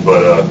about you.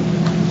 But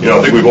I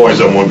think we've always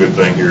done one good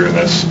thing here, and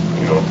that's,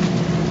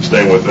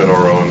 staying within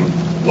our own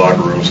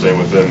locker room, staying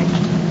within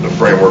the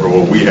framework of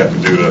what we have to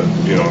do to,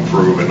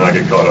 improve and not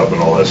get caught up in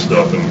all that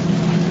stuff. And,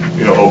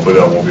 hopefully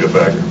that won't be a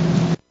factor.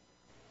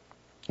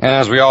 And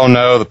as we all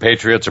know, the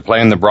Patriots are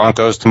playing the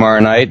Broncos tomorrow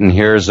night, and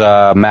here's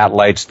Matt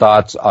Light's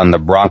thoughts on the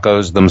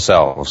Broncos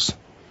themselves.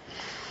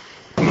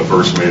 In the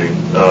first meeting,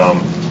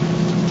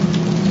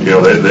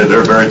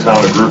 they're a very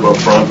talented group up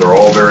front. They're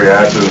all very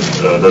active.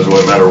 Doesn't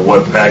really matter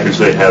what package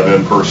they have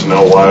in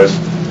personnel-wise.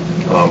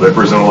 They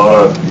present a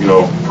lot of,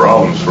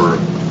 problems for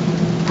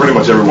pretty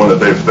much everyone that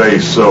they've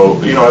faced. So,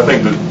 I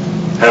think that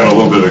having a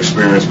little bit of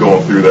experience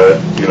going through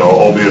that,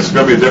 albeit it's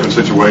going to be a different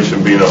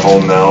situation being at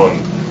home now, and,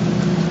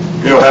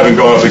 having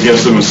gone up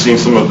against them and seen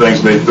some of the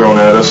things they've thrown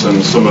at us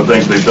and some of the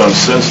things they've done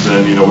since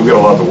then, we've got a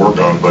lot to work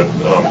on, but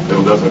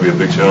it'll definitely be a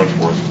big challenge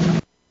for us.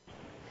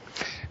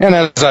 And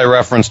as I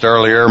referenced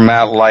earlier,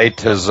 Matt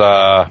Light has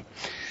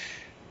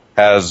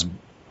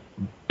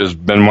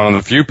been one of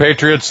the few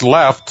Patriots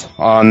left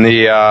on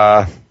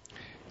the,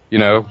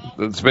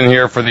 it's been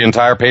here for the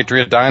entire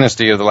Patriot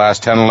dynasty of the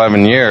last 10,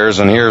 11 years.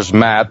 And here's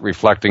Matt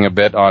reflecting a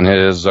bit on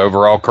his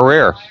overall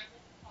career.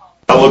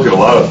 I look at a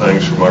lot of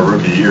things from my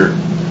rookie year.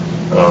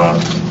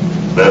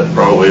 That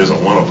probably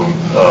isn't one of them.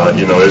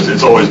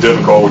 It's always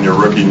difficult when you're a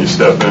rookie and you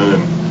step in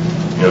and,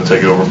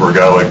 take it over for a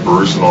guy like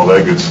Bruce and all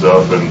that good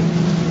stuff. And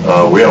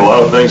we had a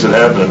lot of things that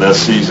happened in that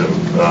season,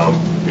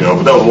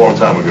 but that was a long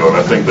time ago. And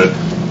I think that,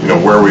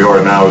 where we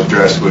are now is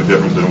drastically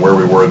different than where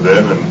we were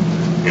then. And,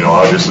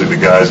 obviously the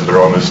guys that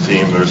are on this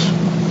team, there's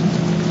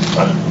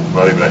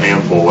not even a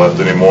handful left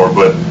anymore.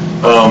 But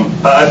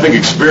I think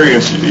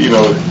experience, you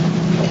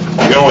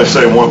can only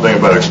say one thing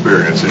about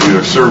experience. It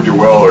either served you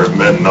well or it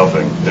meant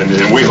nothing.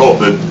 And we hope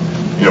that,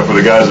 for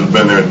the guys that have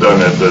been there and done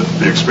that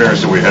the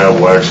experience that we have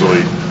will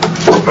actually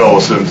propel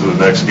us into the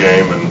next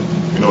game and,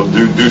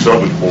 do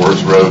something for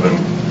us rather than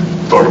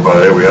talk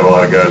about, hey, we had a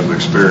lot of guys with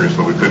experience,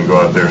 but we couldn't go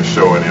out there and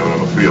show any of it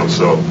on the field.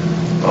 So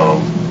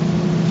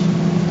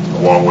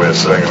a long way of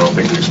saying I don't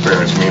think the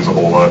experience means a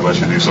whole lot unless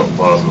you do something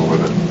positive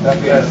with it.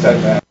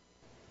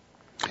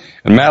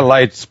 And Matt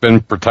Light's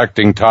been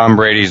protecting Tom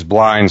Brady's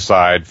blind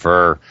side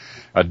for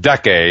a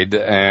decade.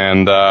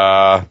 And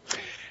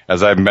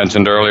as I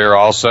mentioned earlier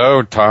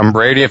also, Tom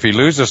Brady, if he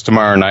loses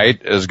tomorrow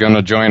night, is going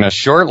to join a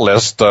short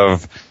list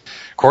of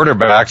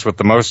quarterbacks with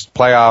the most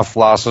playoff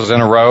losses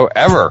in a row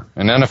ever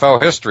in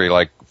NFL history,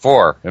 like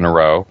 4 in a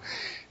row.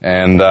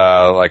 And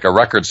like a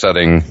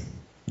record-setting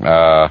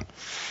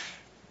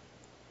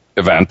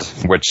event,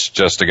 which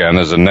just, again,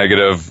 is a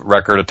negative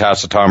record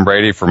attached to Tom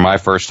Brady for my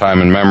first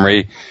time in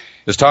memory.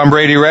 Is Tom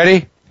Brady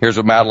ready? Here's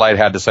what Matt Light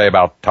had to say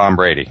about Tom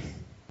Brady.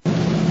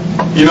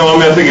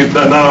 I think it's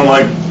not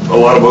unlike a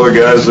lot of other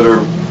guys that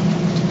are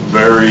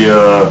very,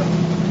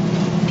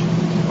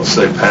 let's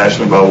say,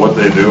 passionate about what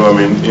they do. I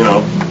mean,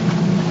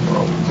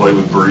 played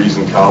with Breeze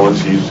in college.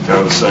 He's kind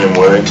of the same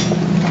way.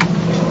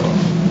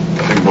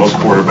 I think most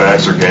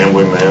quarterbacks are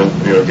gambling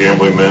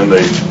men.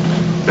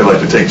 They like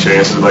to take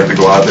chances. They like to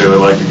go out there. They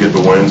like to get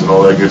the wins and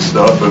all that good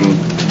stuff. And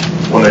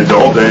when they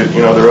don't,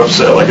 they're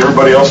upset like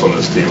everybody else on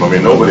this team. I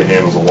mean, nobody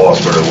handles a loss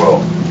very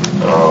well.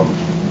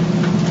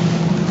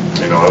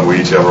 We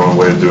each have our own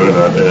way of doing it.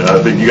 And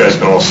I think you guys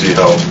can all see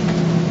how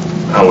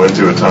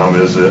into it Tom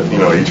is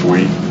each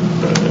week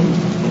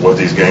and what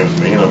these games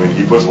mean. I mean,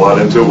 he puts a lot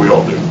into it. We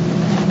all do.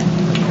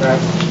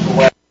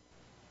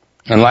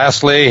 And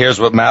lastly, here's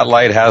what Matt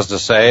Light has to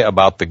say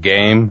about the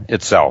game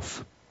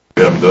itself.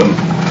 We haven't done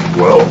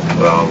well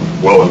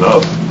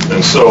enough.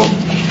 And so,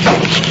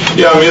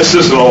 it's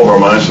just in all of our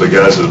minds for the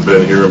guys that have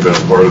been here and been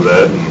a part of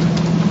that.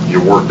 And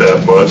you work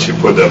that much, you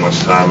put that much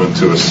time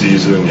into a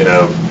season, you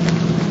have,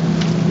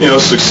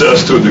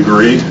 success to a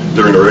degree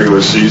during the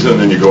regular season,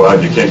 and then you go out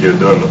and you can't get it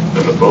done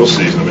in the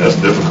postseason. I mean, that's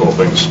a difficult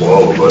thing to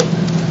swallow. But, I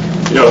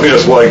think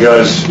that's why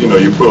guys, you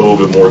put a little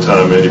bit more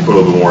time in, you put a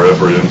little bit more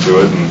effort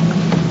into it, and,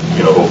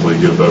 hopefully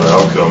you get a better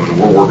outcome. And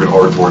we're working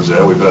hard towards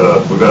that. We've had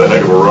a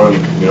heck of a run,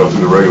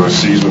 through the regular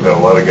season. We've had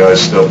a lot of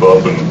guys step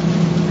up and,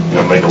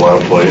 make a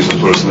lot of plays and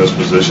put us in this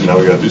position. Now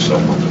we got to do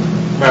something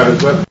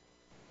with it.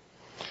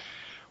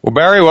 Well,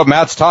 Barry, what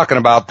Matt's talking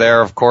about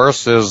there, of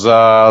course, is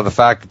the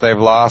fact that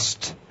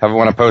haven't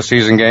won a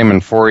postseason game in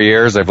 4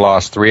 years. They've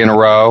lost 3 in a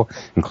row,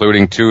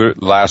 including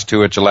last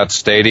 2 at Gillette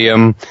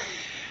Stadium.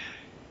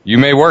 You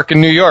may work in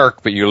New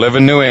York, but you live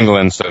in New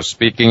England. So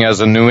speaking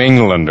as a New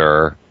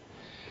Englander,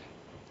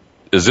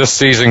 is this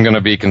season going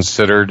to be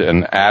considered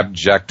an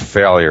abject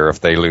failure if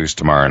they lose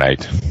tomorrow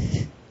night?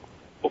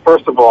 Well,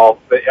 first of all,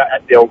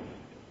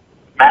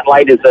 Matt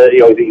Light is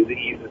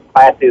he's as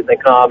classy as they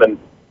come, and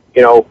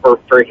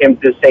for him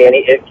to say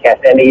any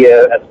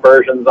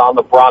aspersions on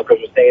the Broncos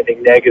or say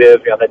anything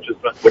negative, that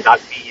just would not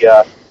be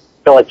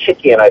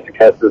Belichickian, I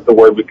guess is the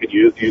word we could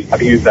use.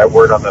 I've used that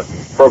word on the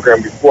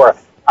program before.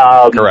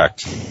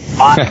 Correct.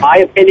 my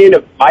opinion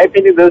of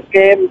this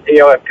game,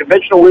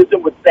 conventional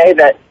wisdom would say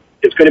that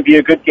it's going to be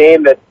a good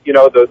game, that,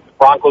 the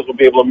Broncos will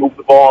be able to move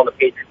the ball on the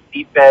Patriots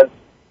defense,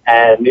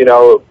 and,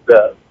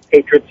 the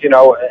Patriots,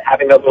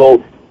 having that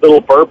little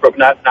burp of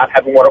not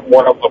having won a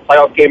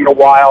playoff game in a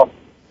while.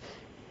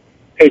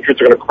 Patriots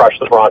are going to crush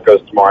the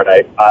Broncos tomorrow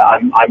night.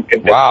 I'm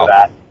convinced of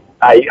that.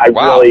 I just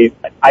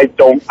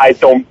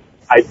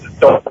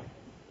don't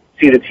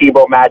see the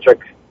Tebow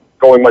magic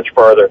going much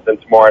further than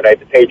tomorrow night.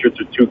 The Patriots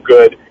are too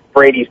good.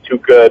 Brady's too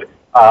good.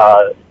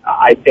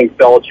 I think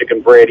Belichick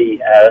and Brady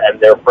and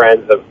their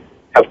friends are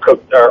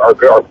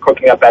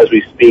cooking up as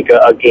we speak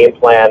a game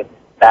plan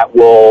that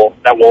will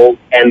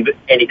end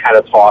any kind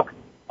of talk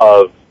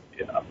of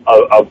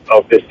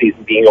this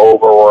season being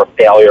over or a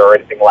failure or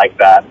anything like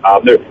that.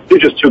 They're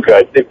just too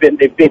good. They've been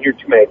here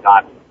too many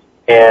times.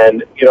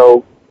 And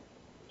the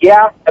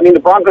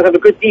Broncos have a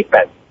good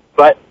defense,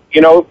 but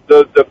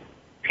the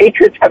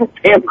Patriots have a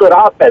damn good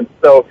offense.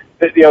 So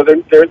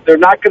they're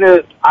not going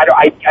to.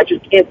 I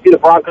just can't see the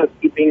Broncos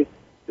keeping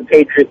the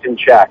Patriots in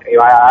check.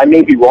 I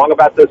may be wrong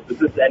about this, but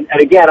and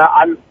again,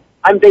 I'm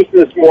basing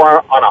this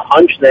more on a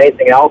hunch than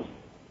anything else.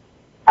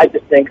 I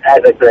just think,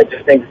 as I said,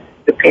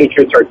 the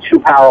Patriots are too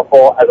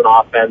powerful as an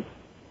offense.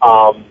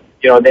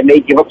 They may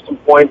give up some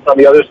points on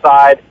the other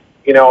side.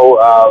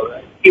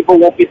 People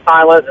won't be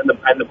silent, and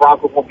the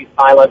Broncos won't be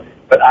silent.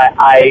 But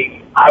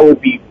I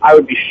would be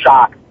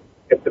shocked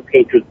if the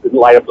Patriots didn't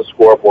light up the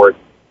scoreboard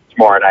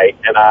tomorrow night.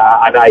 And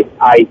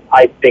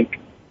I think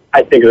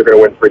they're going to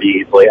win pretty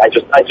easily. I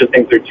just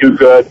think they're too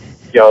good.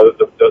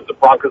 The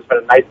Broncos have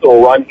been a nice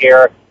little run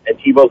here, and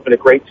Tebow's been a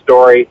great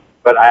story.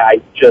 But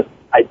I just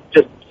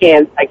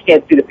can't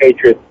see the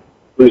Patriots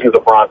losing to the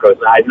Broncos,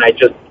 and I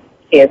just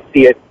can't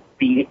see it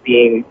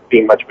being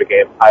much of a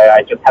game.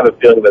 I just have a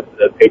feeling that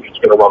the Patriots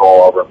are going to run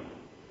all over them.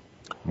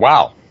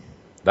 Wow,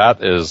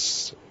 that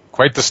is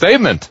quite the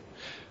statement.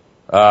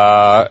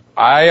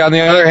 I, on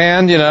the other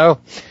hand,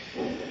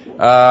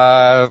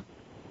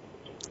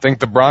 think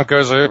the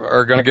Broncos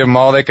are going to give them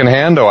all they can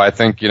handle. I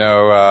think, they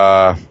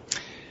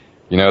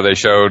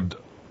showed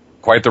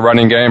quite the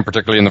running game,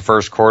 particularly in the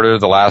first quarter,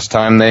 the last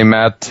time they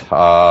met.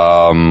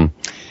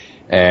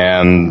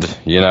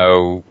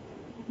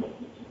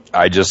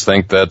 I just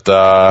think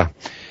that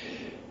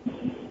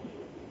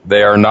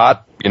they are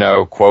not,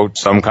 quote,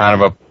 some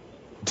kind of a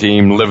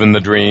team living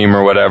the dream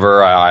or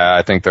whatever.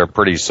 I think they're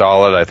pretty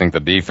solid. I think the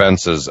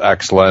defense is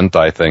excellent.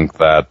 I think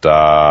that,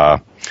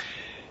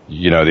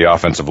 the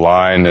offensive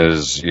line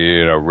is,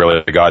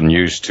 really gotten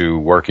used to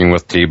working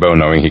with Tebow,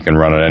 knowing he can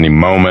run at any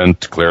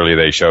moment. Clearly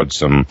they showed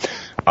some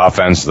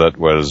offense that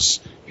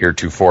was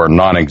heretofore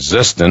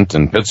non-existent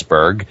in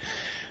Pittsburgh,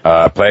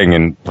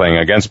 playing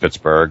against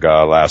Pittsburgh,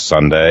 last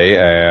Sunday.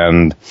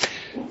 And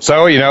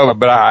so,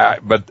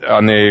 but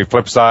on the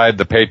flip side,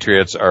 the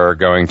Patriots are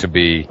going to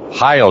be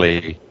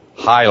highly,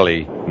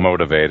 highly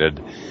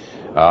motivated.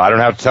 I don't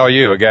have to tell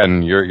you,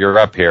 again, you're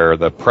up here.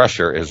 The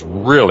pressure is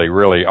really,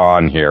 really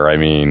on here. I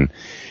mean,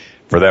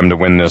 for them to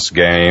win this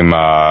game,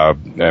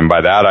 and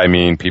by that I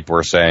mean people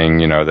are saying,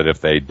 that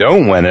if they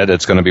don't win it,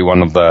 it's going to be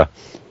one of the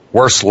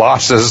worst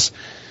losses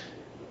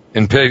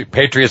in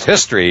Patriots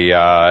history,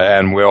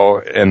 and will,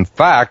 in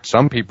fact,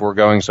 some people are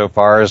going so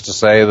far as to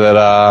say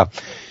that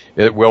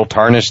it will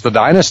tarnish the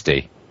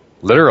dynasty,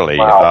 literally.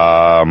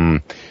 Wow.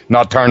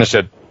 Not tarnish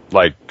it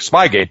like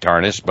Spygate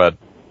tarnish, but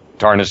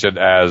tarnish it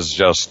as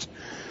just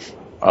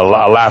a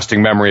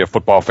lasting memory of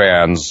football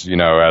fans,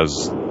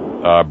 as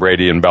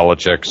Brady and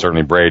Belichick,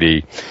 certainly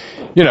Brady,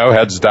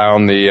 heads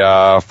down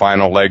the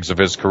final legs of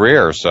his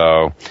career.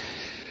 So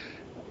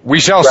we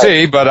shall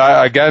see, but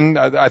I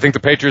think the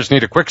Patriots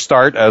need a quick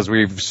start, as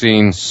we've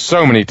seen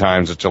so many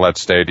times at Gillette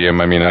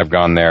Stadium. I mean, I've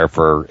gone there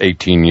for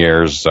 18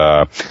 years,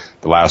 the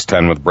last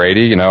 10 with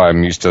Brady.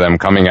 I'm used to them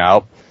coming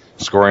out,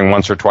 scoring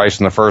once or twice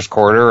in the first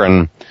quarter,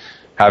 and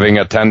having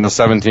a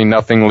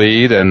 10-17-0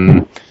 lead,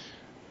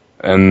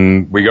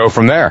 and we go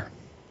from there.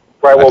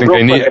 Right. Well,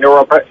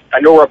 real quick,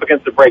 I know we're up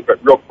against the break,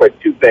 but real quick,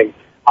 two things.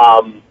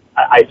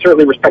 I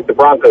certainly respect the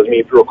Broncos. I mean,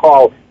 if you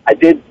recall, I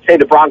did say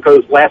the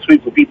Broncos last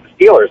week would beat the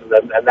Steelers,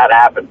 and that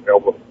happened.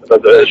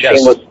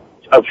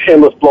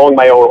 Shameless blowing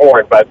my own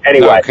horn. But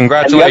anyway, no,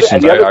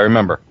 congratulations. I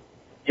remember.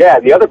 Yeah.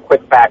 The other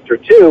quick factor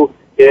too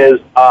is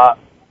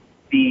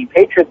the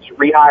Patriots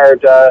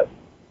rehired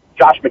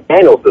Josh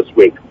McDaniels this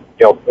week.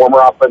 Former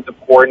offensive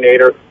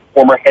coordinator,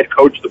 former head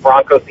coach of the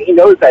Broncos. He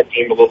knows that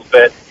team a little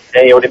bit,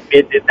 and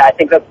I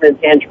think that's an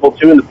intangible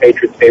too in the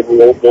Patriots' favor.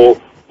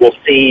 We'll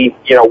see,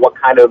 what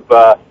kind of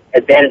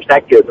advantage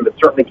that gives them. It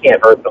certainly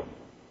can't hurt them.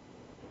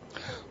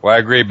 Well, I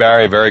agree,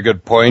 Barry. Very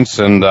good points,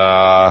 and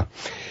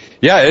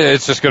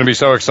it's just going to be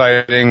so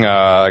exciting.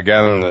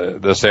 Again,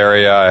 this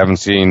area, I haven't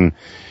seen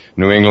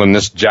New England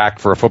this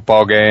jacked for a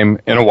football game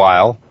in a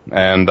while,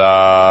 and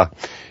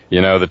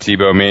the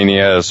Tebow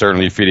mania is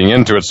certainly feeding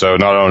into it. So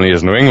not only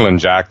is New England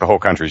jacked, the whole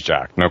country's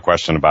jacked. No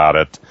question about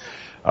it.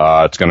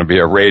 It's going to be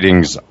a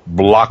ratings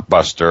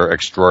blockbuster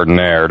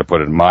extraordinaire, to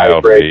put it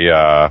mildly.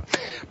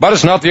 But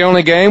it's not the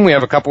only game. We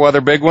have a couple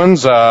other big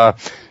ones.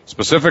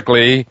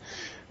 Specifically,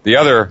 the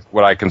other,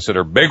 what I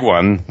consider big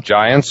one,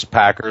 Giants,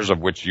 Packers, of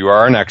which you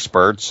are an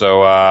expert. So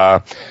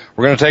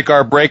we're going to take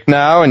our break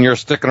now, and you're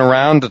sticking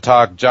around to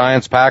talk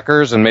Giants,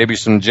 Packers, and maybe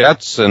some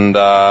Jets, and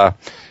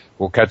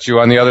we'll catch you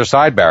on the other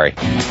side, Barry.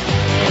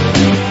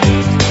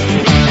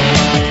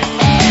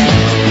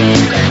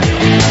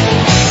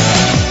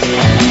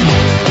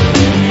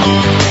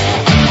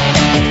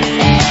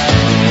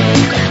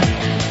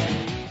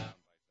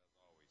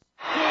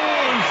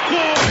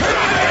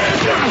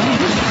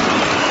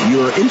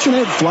 Your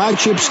internet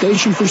flagship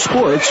station for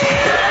sports.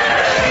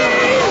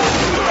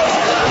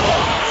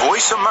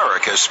 Voice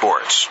America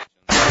Sports.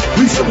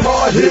 We some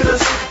hard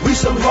hitters. We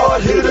some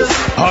hard hitters.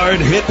 Hard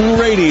Hittin'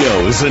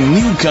 Radio is a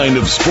new kind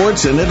of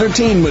sports and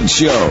entertainment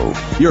show.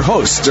 Your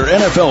hosts are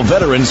NFL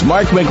veterans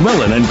Mark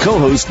McMillan and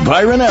co-host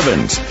Byron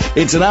Evans.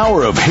 It's an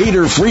hour of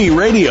hater-free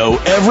radio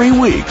every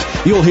week.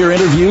 You'll hear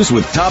interviews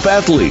with top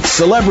athletes,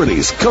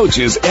 celebrities,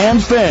 coaches,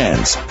 and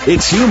fans.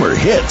 It's humor,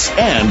 hits,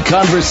 and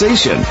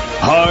conversation.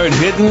 Hard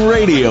Hittin'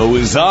 Radio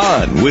is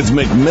on with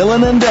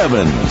McMillan and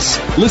Evans.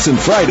 Listen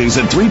Fridays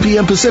at 3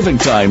 p.m. Pacific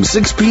Time,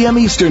 6 p.m.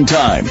 Eastern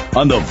Time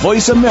on the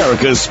Voice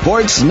America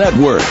Sports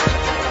Network.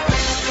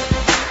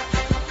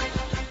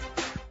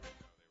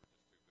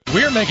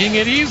 We're making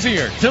it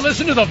easier to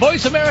listen to the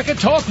Voice America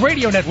Talk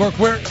Radio Network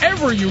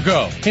wherever you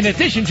go. In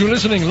addition to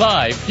listening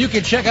live, you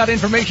can check out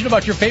information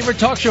about your favorite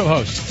talk show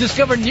hosts,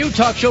 discover new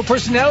talk show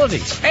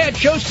personalities, add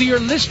shows to your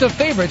list of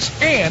favorites,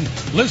 and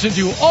listen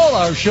to all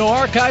our show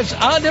archives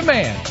on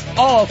demand.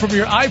 All from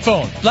your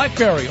iPhone,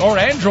 BlackBerry, or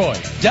Android.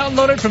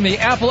 Download it from the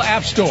Apple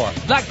App Store,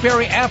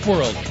 BlackBerry App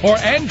World, or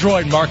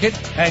Android Market,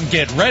 and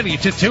get ready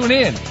to tune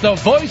in. The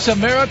Voice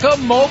America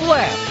mobile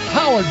app,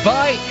 powered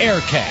by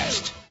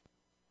Aircast.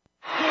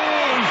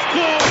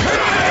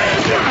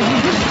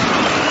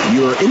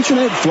 Your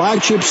internet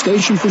flagship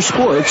station for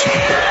sports.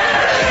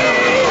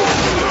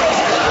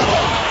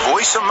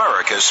 Voice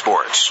America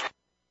Sports.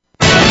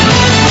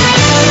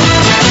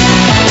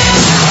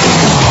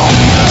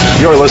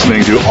 You're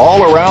listening to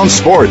All Around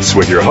Sports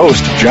with your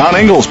host, John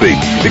Inglesby.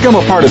 Become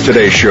a part of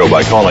today's show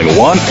by calling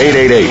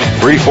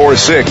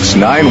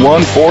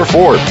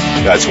 1-888-346-9144.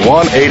 That's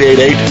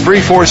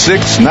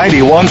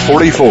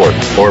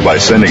 1-888-346-9144. Or by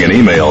sending an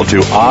email to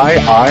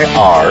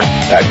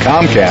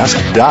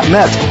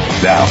iir@comcast.net.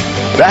 Now,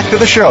 back to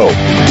the show.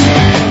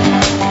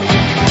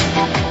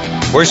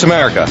 Voice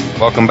America,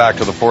 welcome back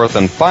to the fourth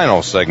and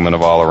final segment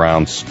of All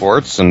Around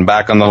Sports. And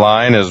back on the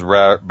line is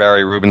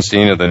Barry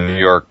Rubenstein of the New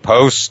York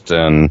Post.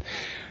 And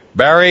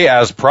Barry,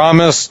 as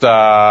promised,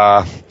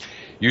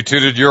 you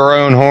tooted your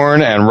own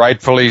horn, and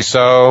rightfully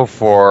so,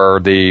 for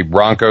the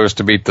Broncos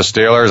to beat the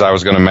Steelers. I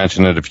was going to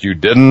mention it if you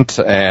didn't.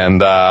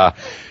 And a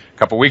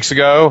couple weeks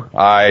ago,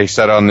 I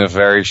said on this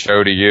very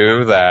show to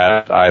you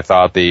that I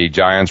thought the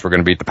Giants were going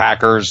to beat the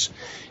Packers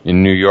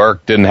in New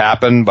York. Didn't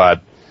happen,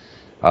 but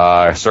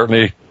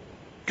certainly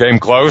came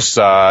close.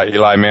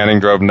 Eli Manning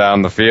drove them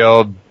down the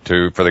field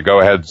for the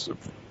go-ahead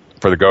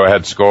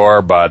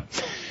score, but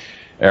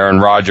Aaron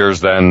Rodgers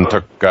then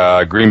took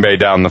Green Bay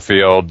down the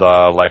field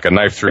like a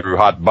knife through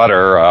hot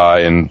butter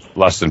in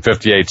less than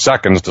 58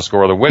 seconds to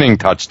score the winning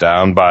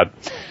touchdown. But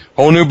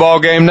whole new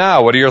ball game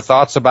now. What are your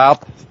thoughts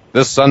about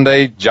this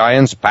Sunday,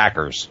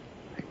 Giants-Packers?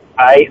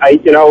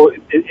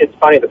 It's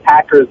funny. The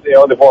Packers,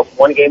 they've lost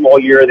one game all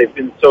year. They've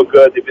been so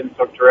good. They've been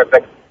so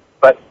terrific.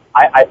 But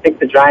I think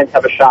the Giants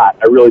have a shot.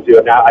 I really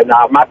do. Now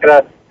I'm not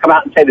going to come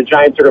out and say the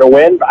Giants are going to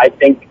win, but I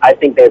think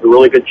they have a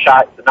really good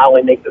shot to not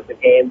only make this a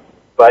game,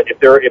 but if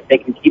they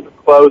can keep it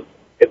close,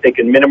 if they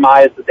can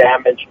minimize the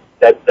damage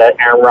that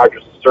Aaron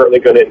Rodgers is certainly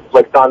going to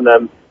inflict on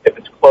them. If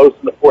it's close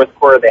in the fourth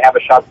quarter, they have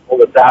a shot to pull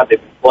this out.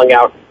 They've been pulling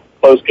out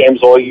close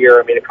games all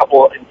year. I mean, a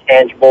couple of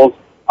intangibles.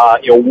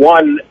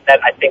 One that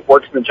I think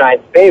works in the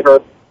Giants'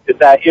 favor is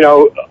that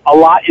a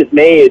lot is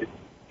made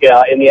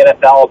in the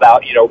NFL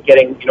about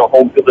getting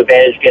home field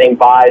advantage, getting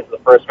byes in the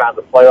first round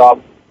of the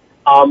playoffs.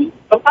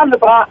 Sometimes a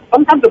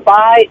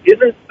bye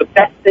isn't the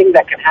best thing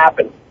that can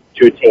happen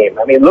to a team.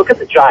 I mean, look at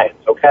the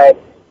Giants. Okay,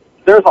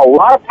 there's a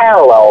lot of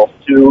parallels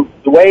to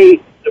the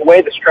way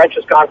the stretch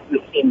has gone for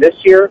this team this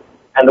year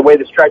and the way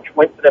the stretch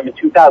went for them in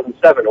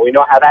 2007, and we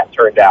know how that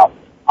turned out.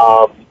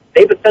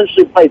 They've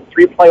essentially played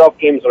 3 playoff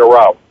games in a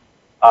row.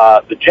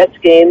 The Jets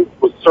game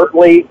was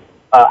certainly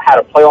had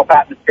a playoff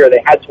atmosphere.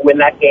 They had to win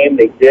that game.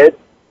 They did.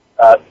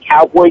 The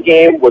Cowboy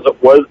game was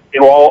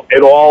in all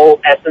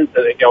essence,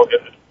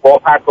 for all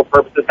practical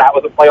purposes, that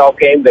was a playoff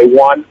game. They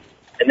won,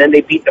 and then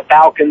they beat the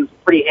Falcons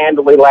pretty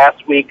handily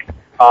last week.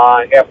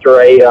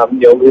 After a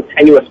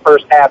tenuous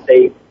first half,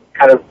 they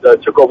kind of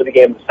took over the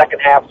game in the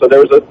second half. So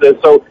so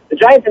the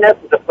Giants in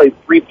essence have played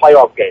 3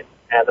 playoff games,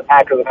 and the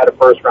Packers have had a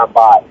first round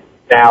bye.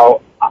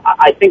 Now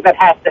I think that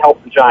has to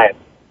help the Giants.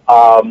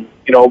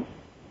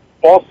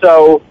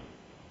 Also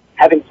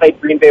having played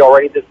Green Bay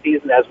already this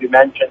season, as we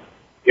mentioned.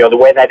 The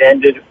way that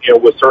ended,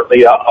 was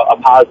certainly a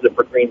positive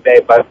for Green Bay.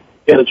 But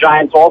the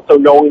Giants also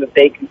knowing that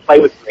they can play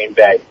with Green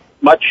Bay,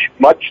 much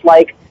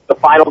like the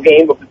final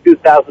game of the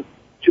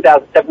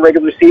 2007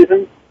 regular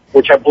season,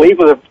 which I believe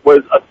was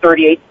a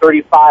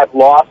 38-35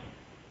 loss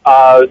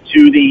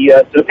to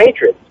the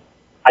Patriots.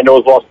 I know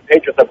it was lost to the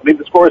Patriots. I believe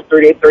the score is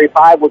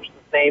 38-35, which is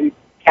the same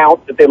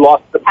count that they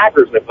lost to the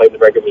Packers when they played in the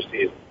regular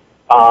season.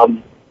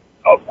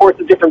 Of course,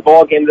 a different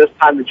ball game this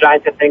time. The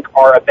Giants, I think,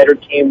 are a better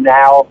team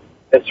now.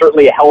 They're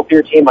certainly a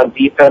healthier team on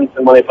defense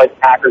than when they played the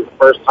Packers the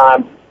first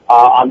time.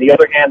 On the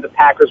other hand, the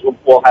Packers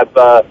will have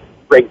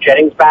Greg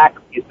Jennings back.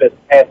 He's been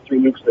past 3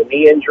 weeks with a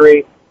knee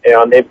injury,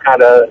 and they've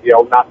kind of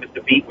not missed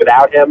a beat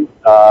without him.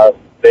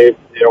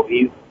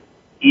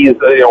 He's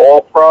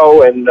all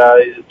pro and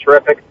is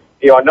terrific.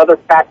 Another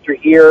factor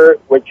here,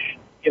 which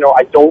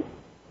I don't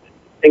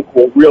think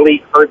will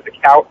really hurt the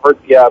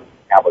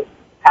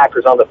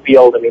Packers on the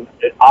field. I mean,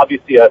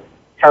 obviously a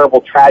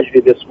terrible tragedy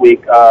this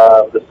week.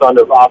 The son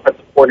of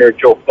offensive coordinator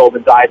Joe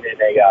Philbin died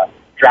in a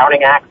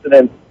drowning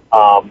accident.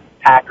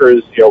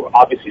 Packers,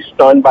 obviously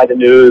stunned by the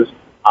news.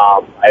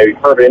 I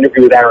heard an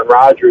interview with Aaron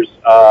Rodgers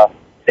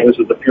saying this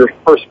was the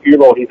first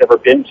funeral he's ever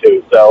been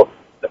to. So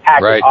the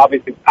Packers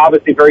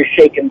obviously very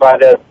shaken by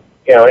this.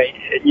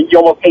 You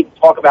almost hate to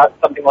talk about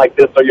something like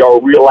this or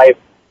a real life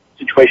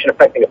situation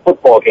affecting a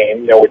football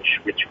game,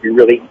 which we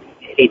really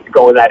hate to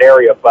go in that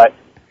area. But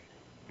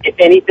if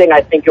anything,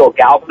 I think it'll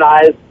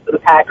galvanize the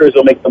Packers.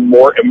 It'll make them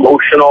more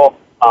emotional.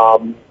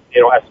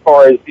 As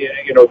far as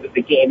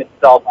the game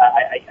itself,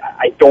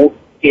 I don't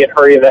see it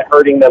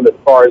hurting them as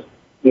far as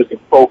losing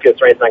focus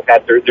or anything like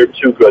that. They're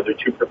too good. They're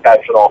too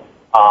professional.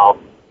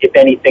 If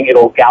anything,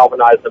 it'll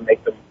galvanize them,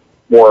 make them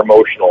more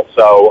emotional.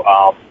 So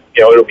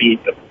it'll be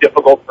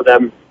difficult for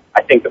them.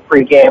 I think the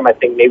pregame. I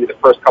think maybe the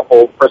first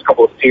couple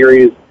of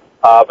series.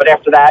 But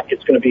after that,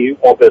 it's going to be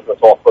all business,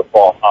 all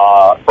football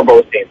for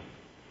both teams.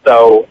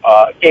 So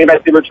getting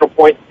back to the original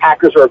point,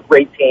 Packers are a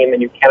great team,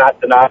 and you cannot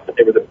deny that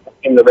they were the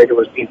best team in the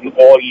regular season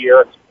all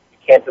year. You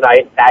can't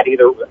deny that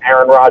either.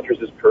 Aaron Rodgers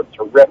is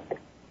terrific.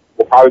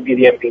 Will probably be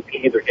the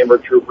MVP, either him or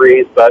Drew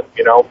Brees. But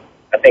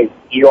I think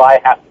Eli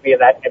has to be in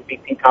that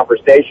MVP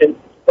conversation.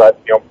 But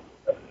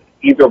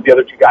either of the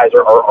other two guys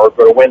are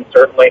going to win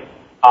certainly.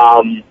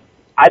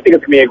 I think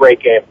it's going to be a great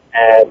game,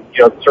 and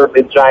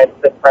certainly the Giants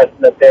set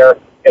precedent there.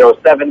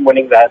 7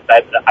 winning that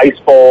Ice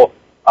Bowl.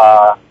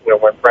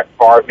 When Brett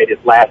Favre made his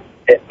last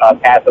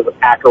pass as a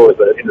Packer was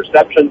an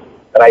interception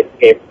that I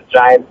gave to the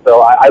Giants.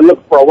 So I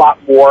look for a lot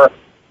more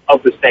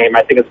of the same.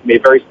 I think it's going to be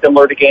very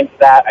similar to games to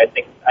that. I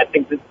think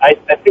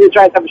the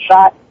Giants have a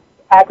shot.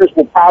 The Packers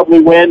will probably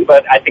win,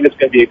 but I think it's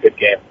going to be a good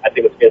game. I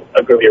think it's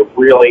going to be a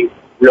really,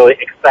 really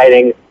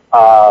exciting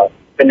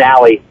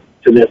finale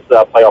to this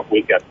playoff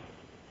weekend.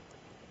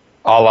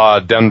 A la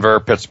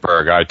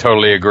Denver-Pittsburgh. I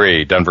totally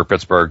agree.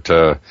 Denver-Pittsburgh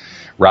to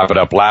wrap it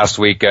up last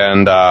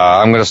weekend.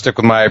 I'm going to stick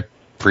with my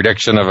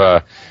prediction of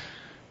a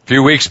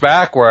few weeks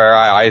back where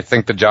I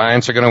think the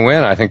Giants are going to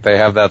win. I think they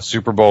have that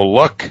Super Bowl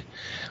look,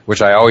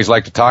 which I always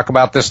like to talk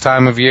about this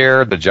time of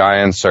year. The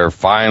Giants are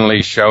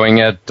finally showing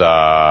it.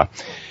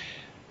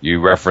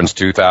 You referenced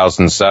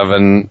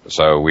 2007,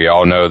 so we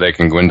all know they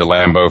can go into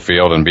Lambeau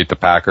Field and beat the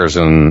Packers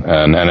in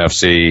an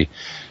NFC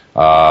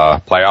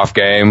playoff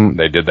game.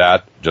 They did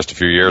that just a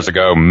few years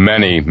ago.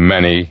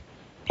 Many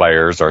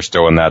players are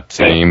still in that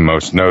team,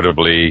 most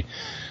notably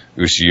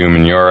Usiu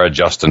Minura,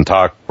 Justin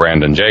Tuck,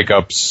 Brandon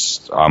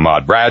Jacobs,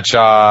 Ahmad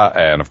Bradshaw,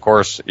 and, of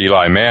course,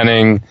 Eli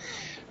Manning.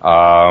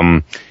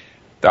 I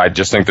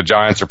just think the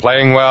Giants are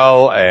playing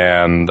well,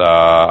 and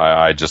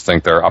I just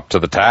think they're up to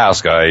the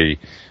task. I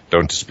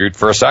don't dispute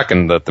for a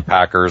second that the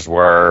Packers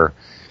were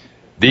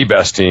the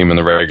best team in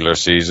the regular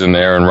season.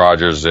 Aaron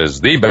Rodgers is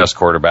the best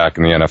quarterback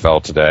in the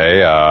NFL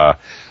today.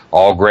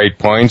 All great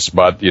points,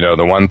 but,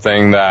 the one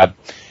thing that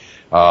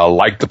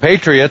like the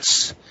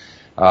Patriots,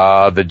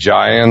 the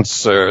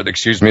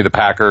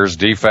Packers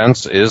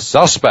defense is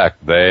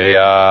suspect. They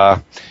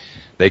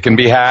can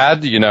be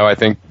had. I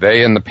think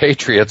they and the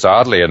Patriots,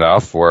 oddly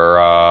enough,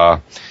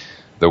 were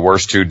the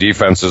worst two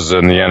defenses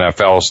in the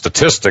NFL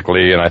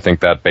statistically, and I think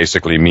that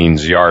basically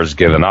means yards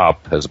given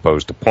up as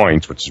opposed to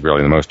points, which is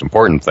really the most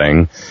important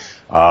thing.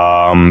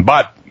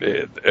 But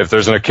if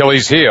there's an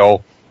Achilles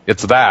heel,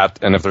 it's that,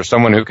 and if there's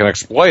someone who can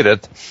exploit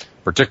it,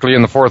 particularly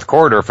in the fourth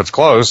quarter, if it's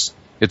close,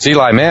 it's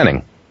Eli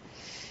Manning.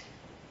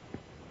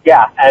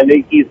 Yeah, and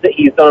he's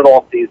done it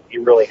all season. He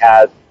really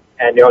has.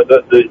 And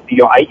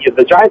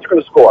the Giants are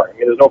going to score. I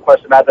mean, there's no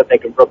question about that. They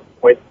can put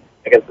points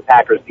against the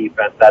Packers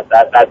defense.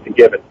 That's a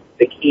given.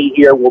 The key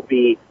here will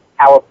be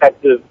how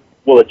effective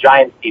will the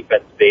Giants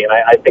defense be, and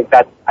I think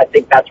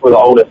that's where the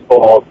onus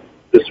falls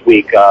this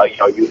week.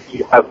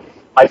 You have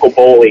Michael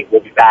Boley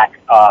will be back.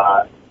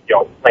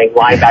 Playing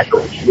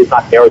linebacker, which he was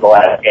not there the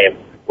last game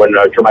when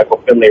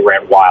Jermichael Finley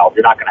ran wild.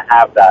 You're not going to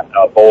have that.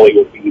 Boley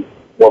will be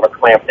more of a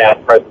clamp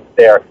down presence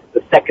there.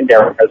 The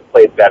secondary has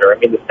played better. I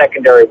mean, the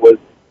secondary was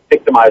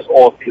victimized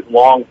all season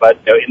long, but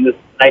in this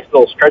nice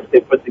little stretch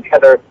they put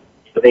together,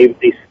 they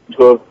seem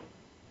to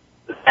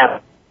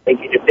have.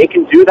 If they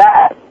can do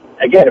that,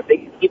 again, if they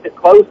can keep it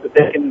close, if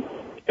they can,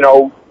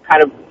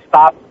 kind of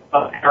stop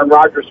Aaron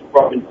Rodgers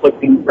from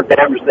inflicting more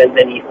damage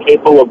than he's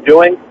capable of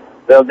doing,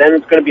 then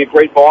it's going to be a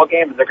great ball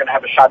game, and they're going to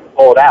have a shot to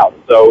pull it out.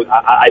 So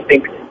I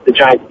think the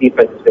Giants'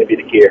 defense is going to be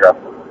the key here.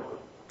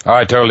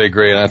 I totally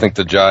agree, and I think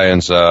the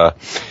Giants, the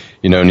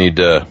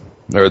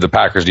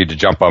Packers need to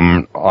jump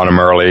on them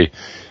early,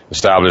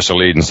 establish a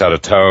lead and set a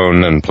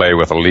tone and play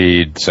with a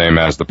lead, same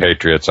as the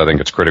Patriots. I think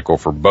it's critical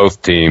for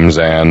both teams.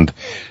 And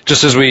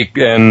just as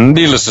and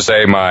needless to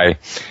say, my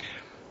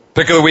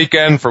pick of the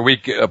weekend for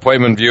week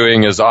appointment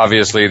viewing is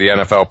obviously the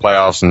NFL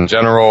playoffs in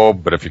general.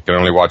 But if you can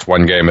only watch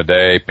one game a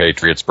day,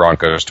 Patriots,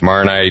 Broncos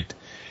tomorrow night,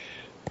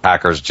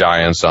 Packers,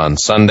 Giants on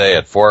Sunday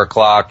at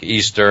 4:00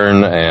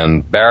 Eastern.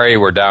 And Barry,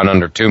 we're down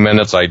under 2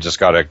 minutes. I just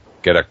got to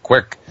get a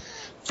quick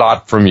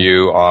thought from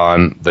you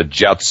on the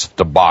Jets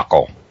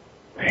debacle.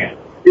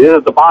 It is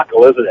a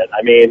debacle, isn't it?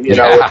 I mean,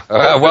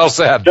 well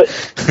said.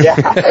 Yeah.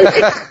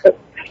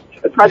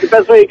 It's probably the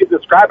best way you can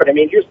describe it. I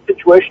mean, here's a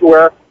situation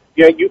where,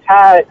 you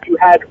had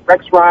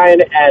Rex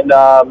Ryan and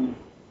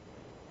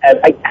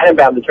Mike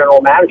Tannenbaum, the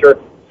general manager,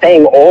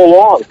 saying all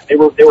along, they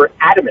were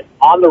adamant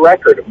on the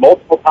record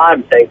multiple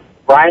times saying,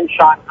 Brian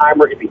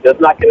Schottenheimer, if he does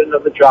not get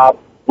another job,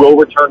 will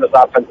return as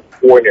offensive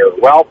coordinator.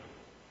 Well,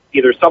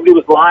 either somebody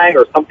was lying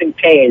or something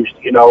changed,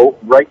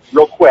 right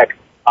real quick.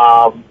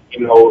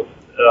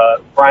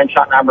 Brian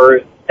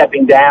Schottenheimer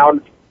stepping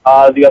down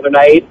the other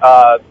night.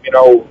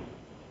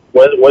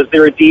 Was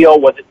there a deal?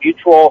 Was it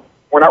mutual?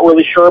 We're not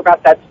really sure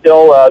about that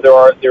still.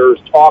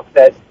 There's talk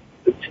that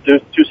the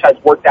two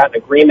sides worked out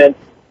an agreement,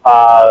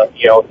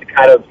 to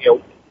kind of,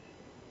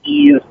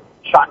 ease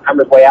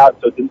Schottenheimer's way out,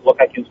 so it didn't look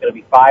like he was going to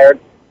be fired.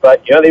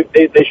 But,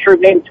 they sure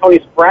named Tony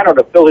Sparano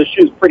to fill his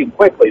shoes pretty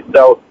quickly.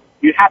 So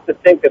you have to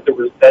think that there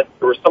was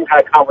some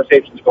kind of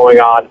conversations going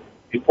on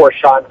before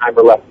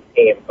Schottenheimer left the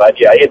team. But,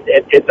 yeah,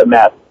 it's a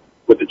mess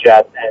with the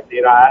Jets.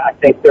 And, I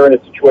think they're in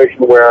a situation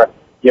where,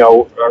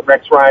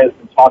 Rex Ryan has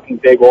been talking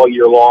big all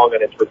year long,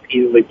 and it's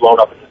repeatedly blown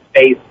up in his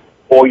face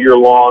all year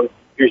long.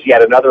 Here's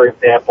yet another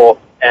example.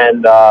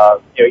 And,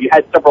 you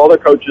had several other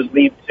coaches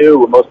leave,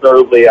 too, most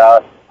notably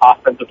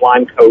offensive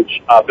line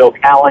coach Bill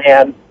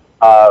Callahan,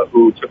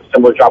 who took a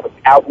similar job with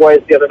the Cowboys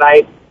the other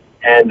night.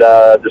 And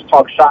there's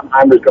talk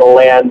Schottenheimer's going to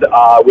land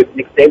with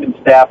Nick Saban's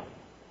staff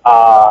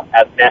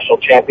as national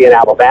champion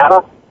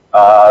Alabama.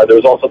 There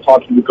was also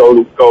talk he would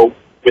go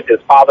with his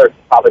father. His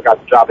father got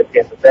the job at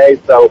Tampa Bay.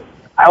 So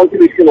I don't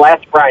think we can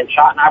last Brian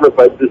Schottenheimer,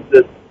 but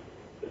this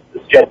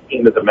Jets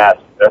team is a mess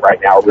right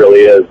now. It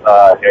really is.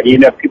 And you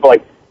have people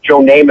like Joe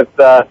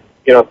Namath,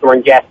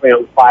 throwing gasoline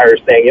on the fire,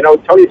 saying,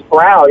 Tony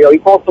Sparano, he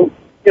called some,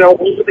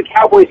 with the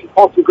Cowboys, he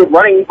called some good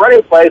running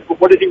plays, but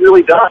what has he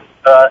really done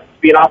to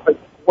be an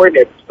offensive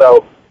coordinator?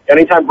 So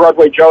anytime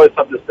Broadway Joe has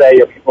something to say,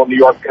 people in New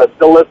York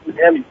still listen to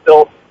him. He's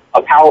still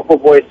a powerful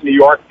voice in New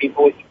York.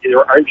 People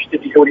are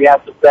interested to hear what he has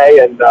to say,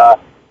 and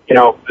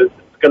it's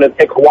going to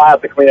take a while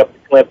to clean up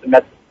the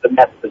mess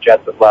the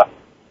Jets have left.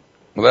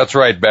 Well, that's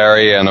right,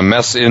 Barry, and a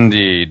mess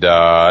indeed.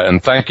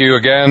 And thank you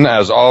again,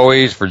 as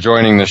always, for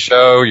joining the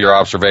show. Your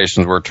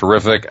observations were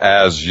terrific,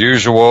 as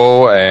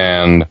usual.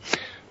 And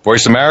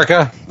Voice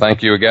America,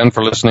 thank you again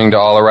for listening to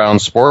All Around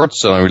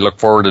Sports, and we look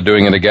forward to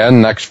doing it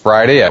again next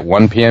Friday at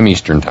 1 p.m.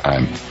 Eastern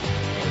Time.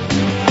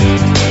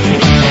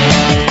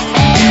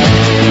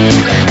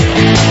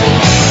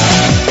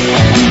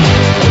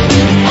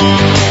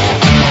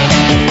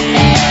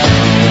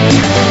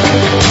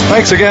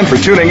 Thanks again for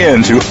tuning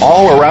in to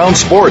All Around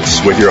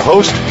Sports with your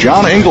host,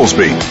 John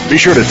Inglesby. Be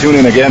sure to tune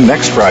in again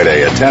next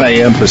Friday at 10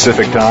 a.m.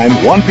 Pacific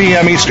Time, 1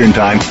 p.m. Eastern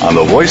Time on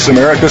the Voice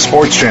America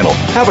Sports Channel.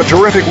 Have a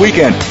terrific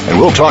weekend, and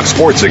we'll talk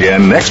sports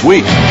again next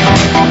week.